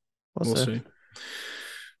 Yeah. We'll We'll see. see.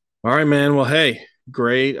 All right, man. Well, hey,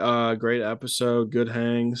 great episode. Good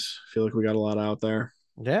hangs. Feel like we got a lot out there,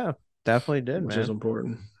 Yeah. Definitely did, which is man.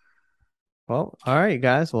 important. Well, all right,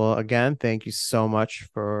 guys. Well, again, thank you so much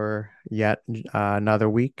for yet another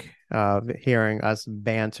week of hearing us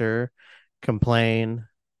banter, complain.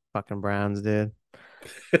 Fucking Browns, dude.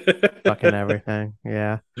 Fucking everything.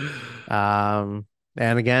 Yeah. Um,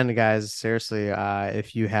 and again, guys, seriously,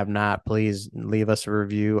 if you have not, please leave us a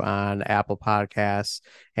review on Apple Podcasts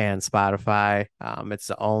and Spotify. It's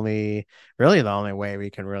really the only way we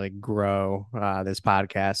can really grow this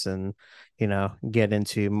podcast and get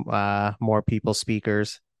into more people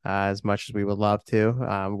speakers. As much as we would love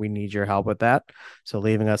to, we need your help with that. So,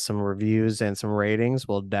 leaving us some reviews and some ratings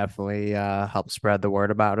will definitely help spread the word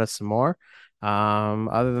about us some more.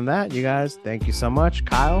 Other than that, you guys, thank you so much.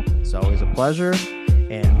 Kyle, it's always a pleasure.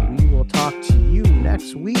 And we will talk to you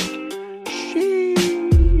next week.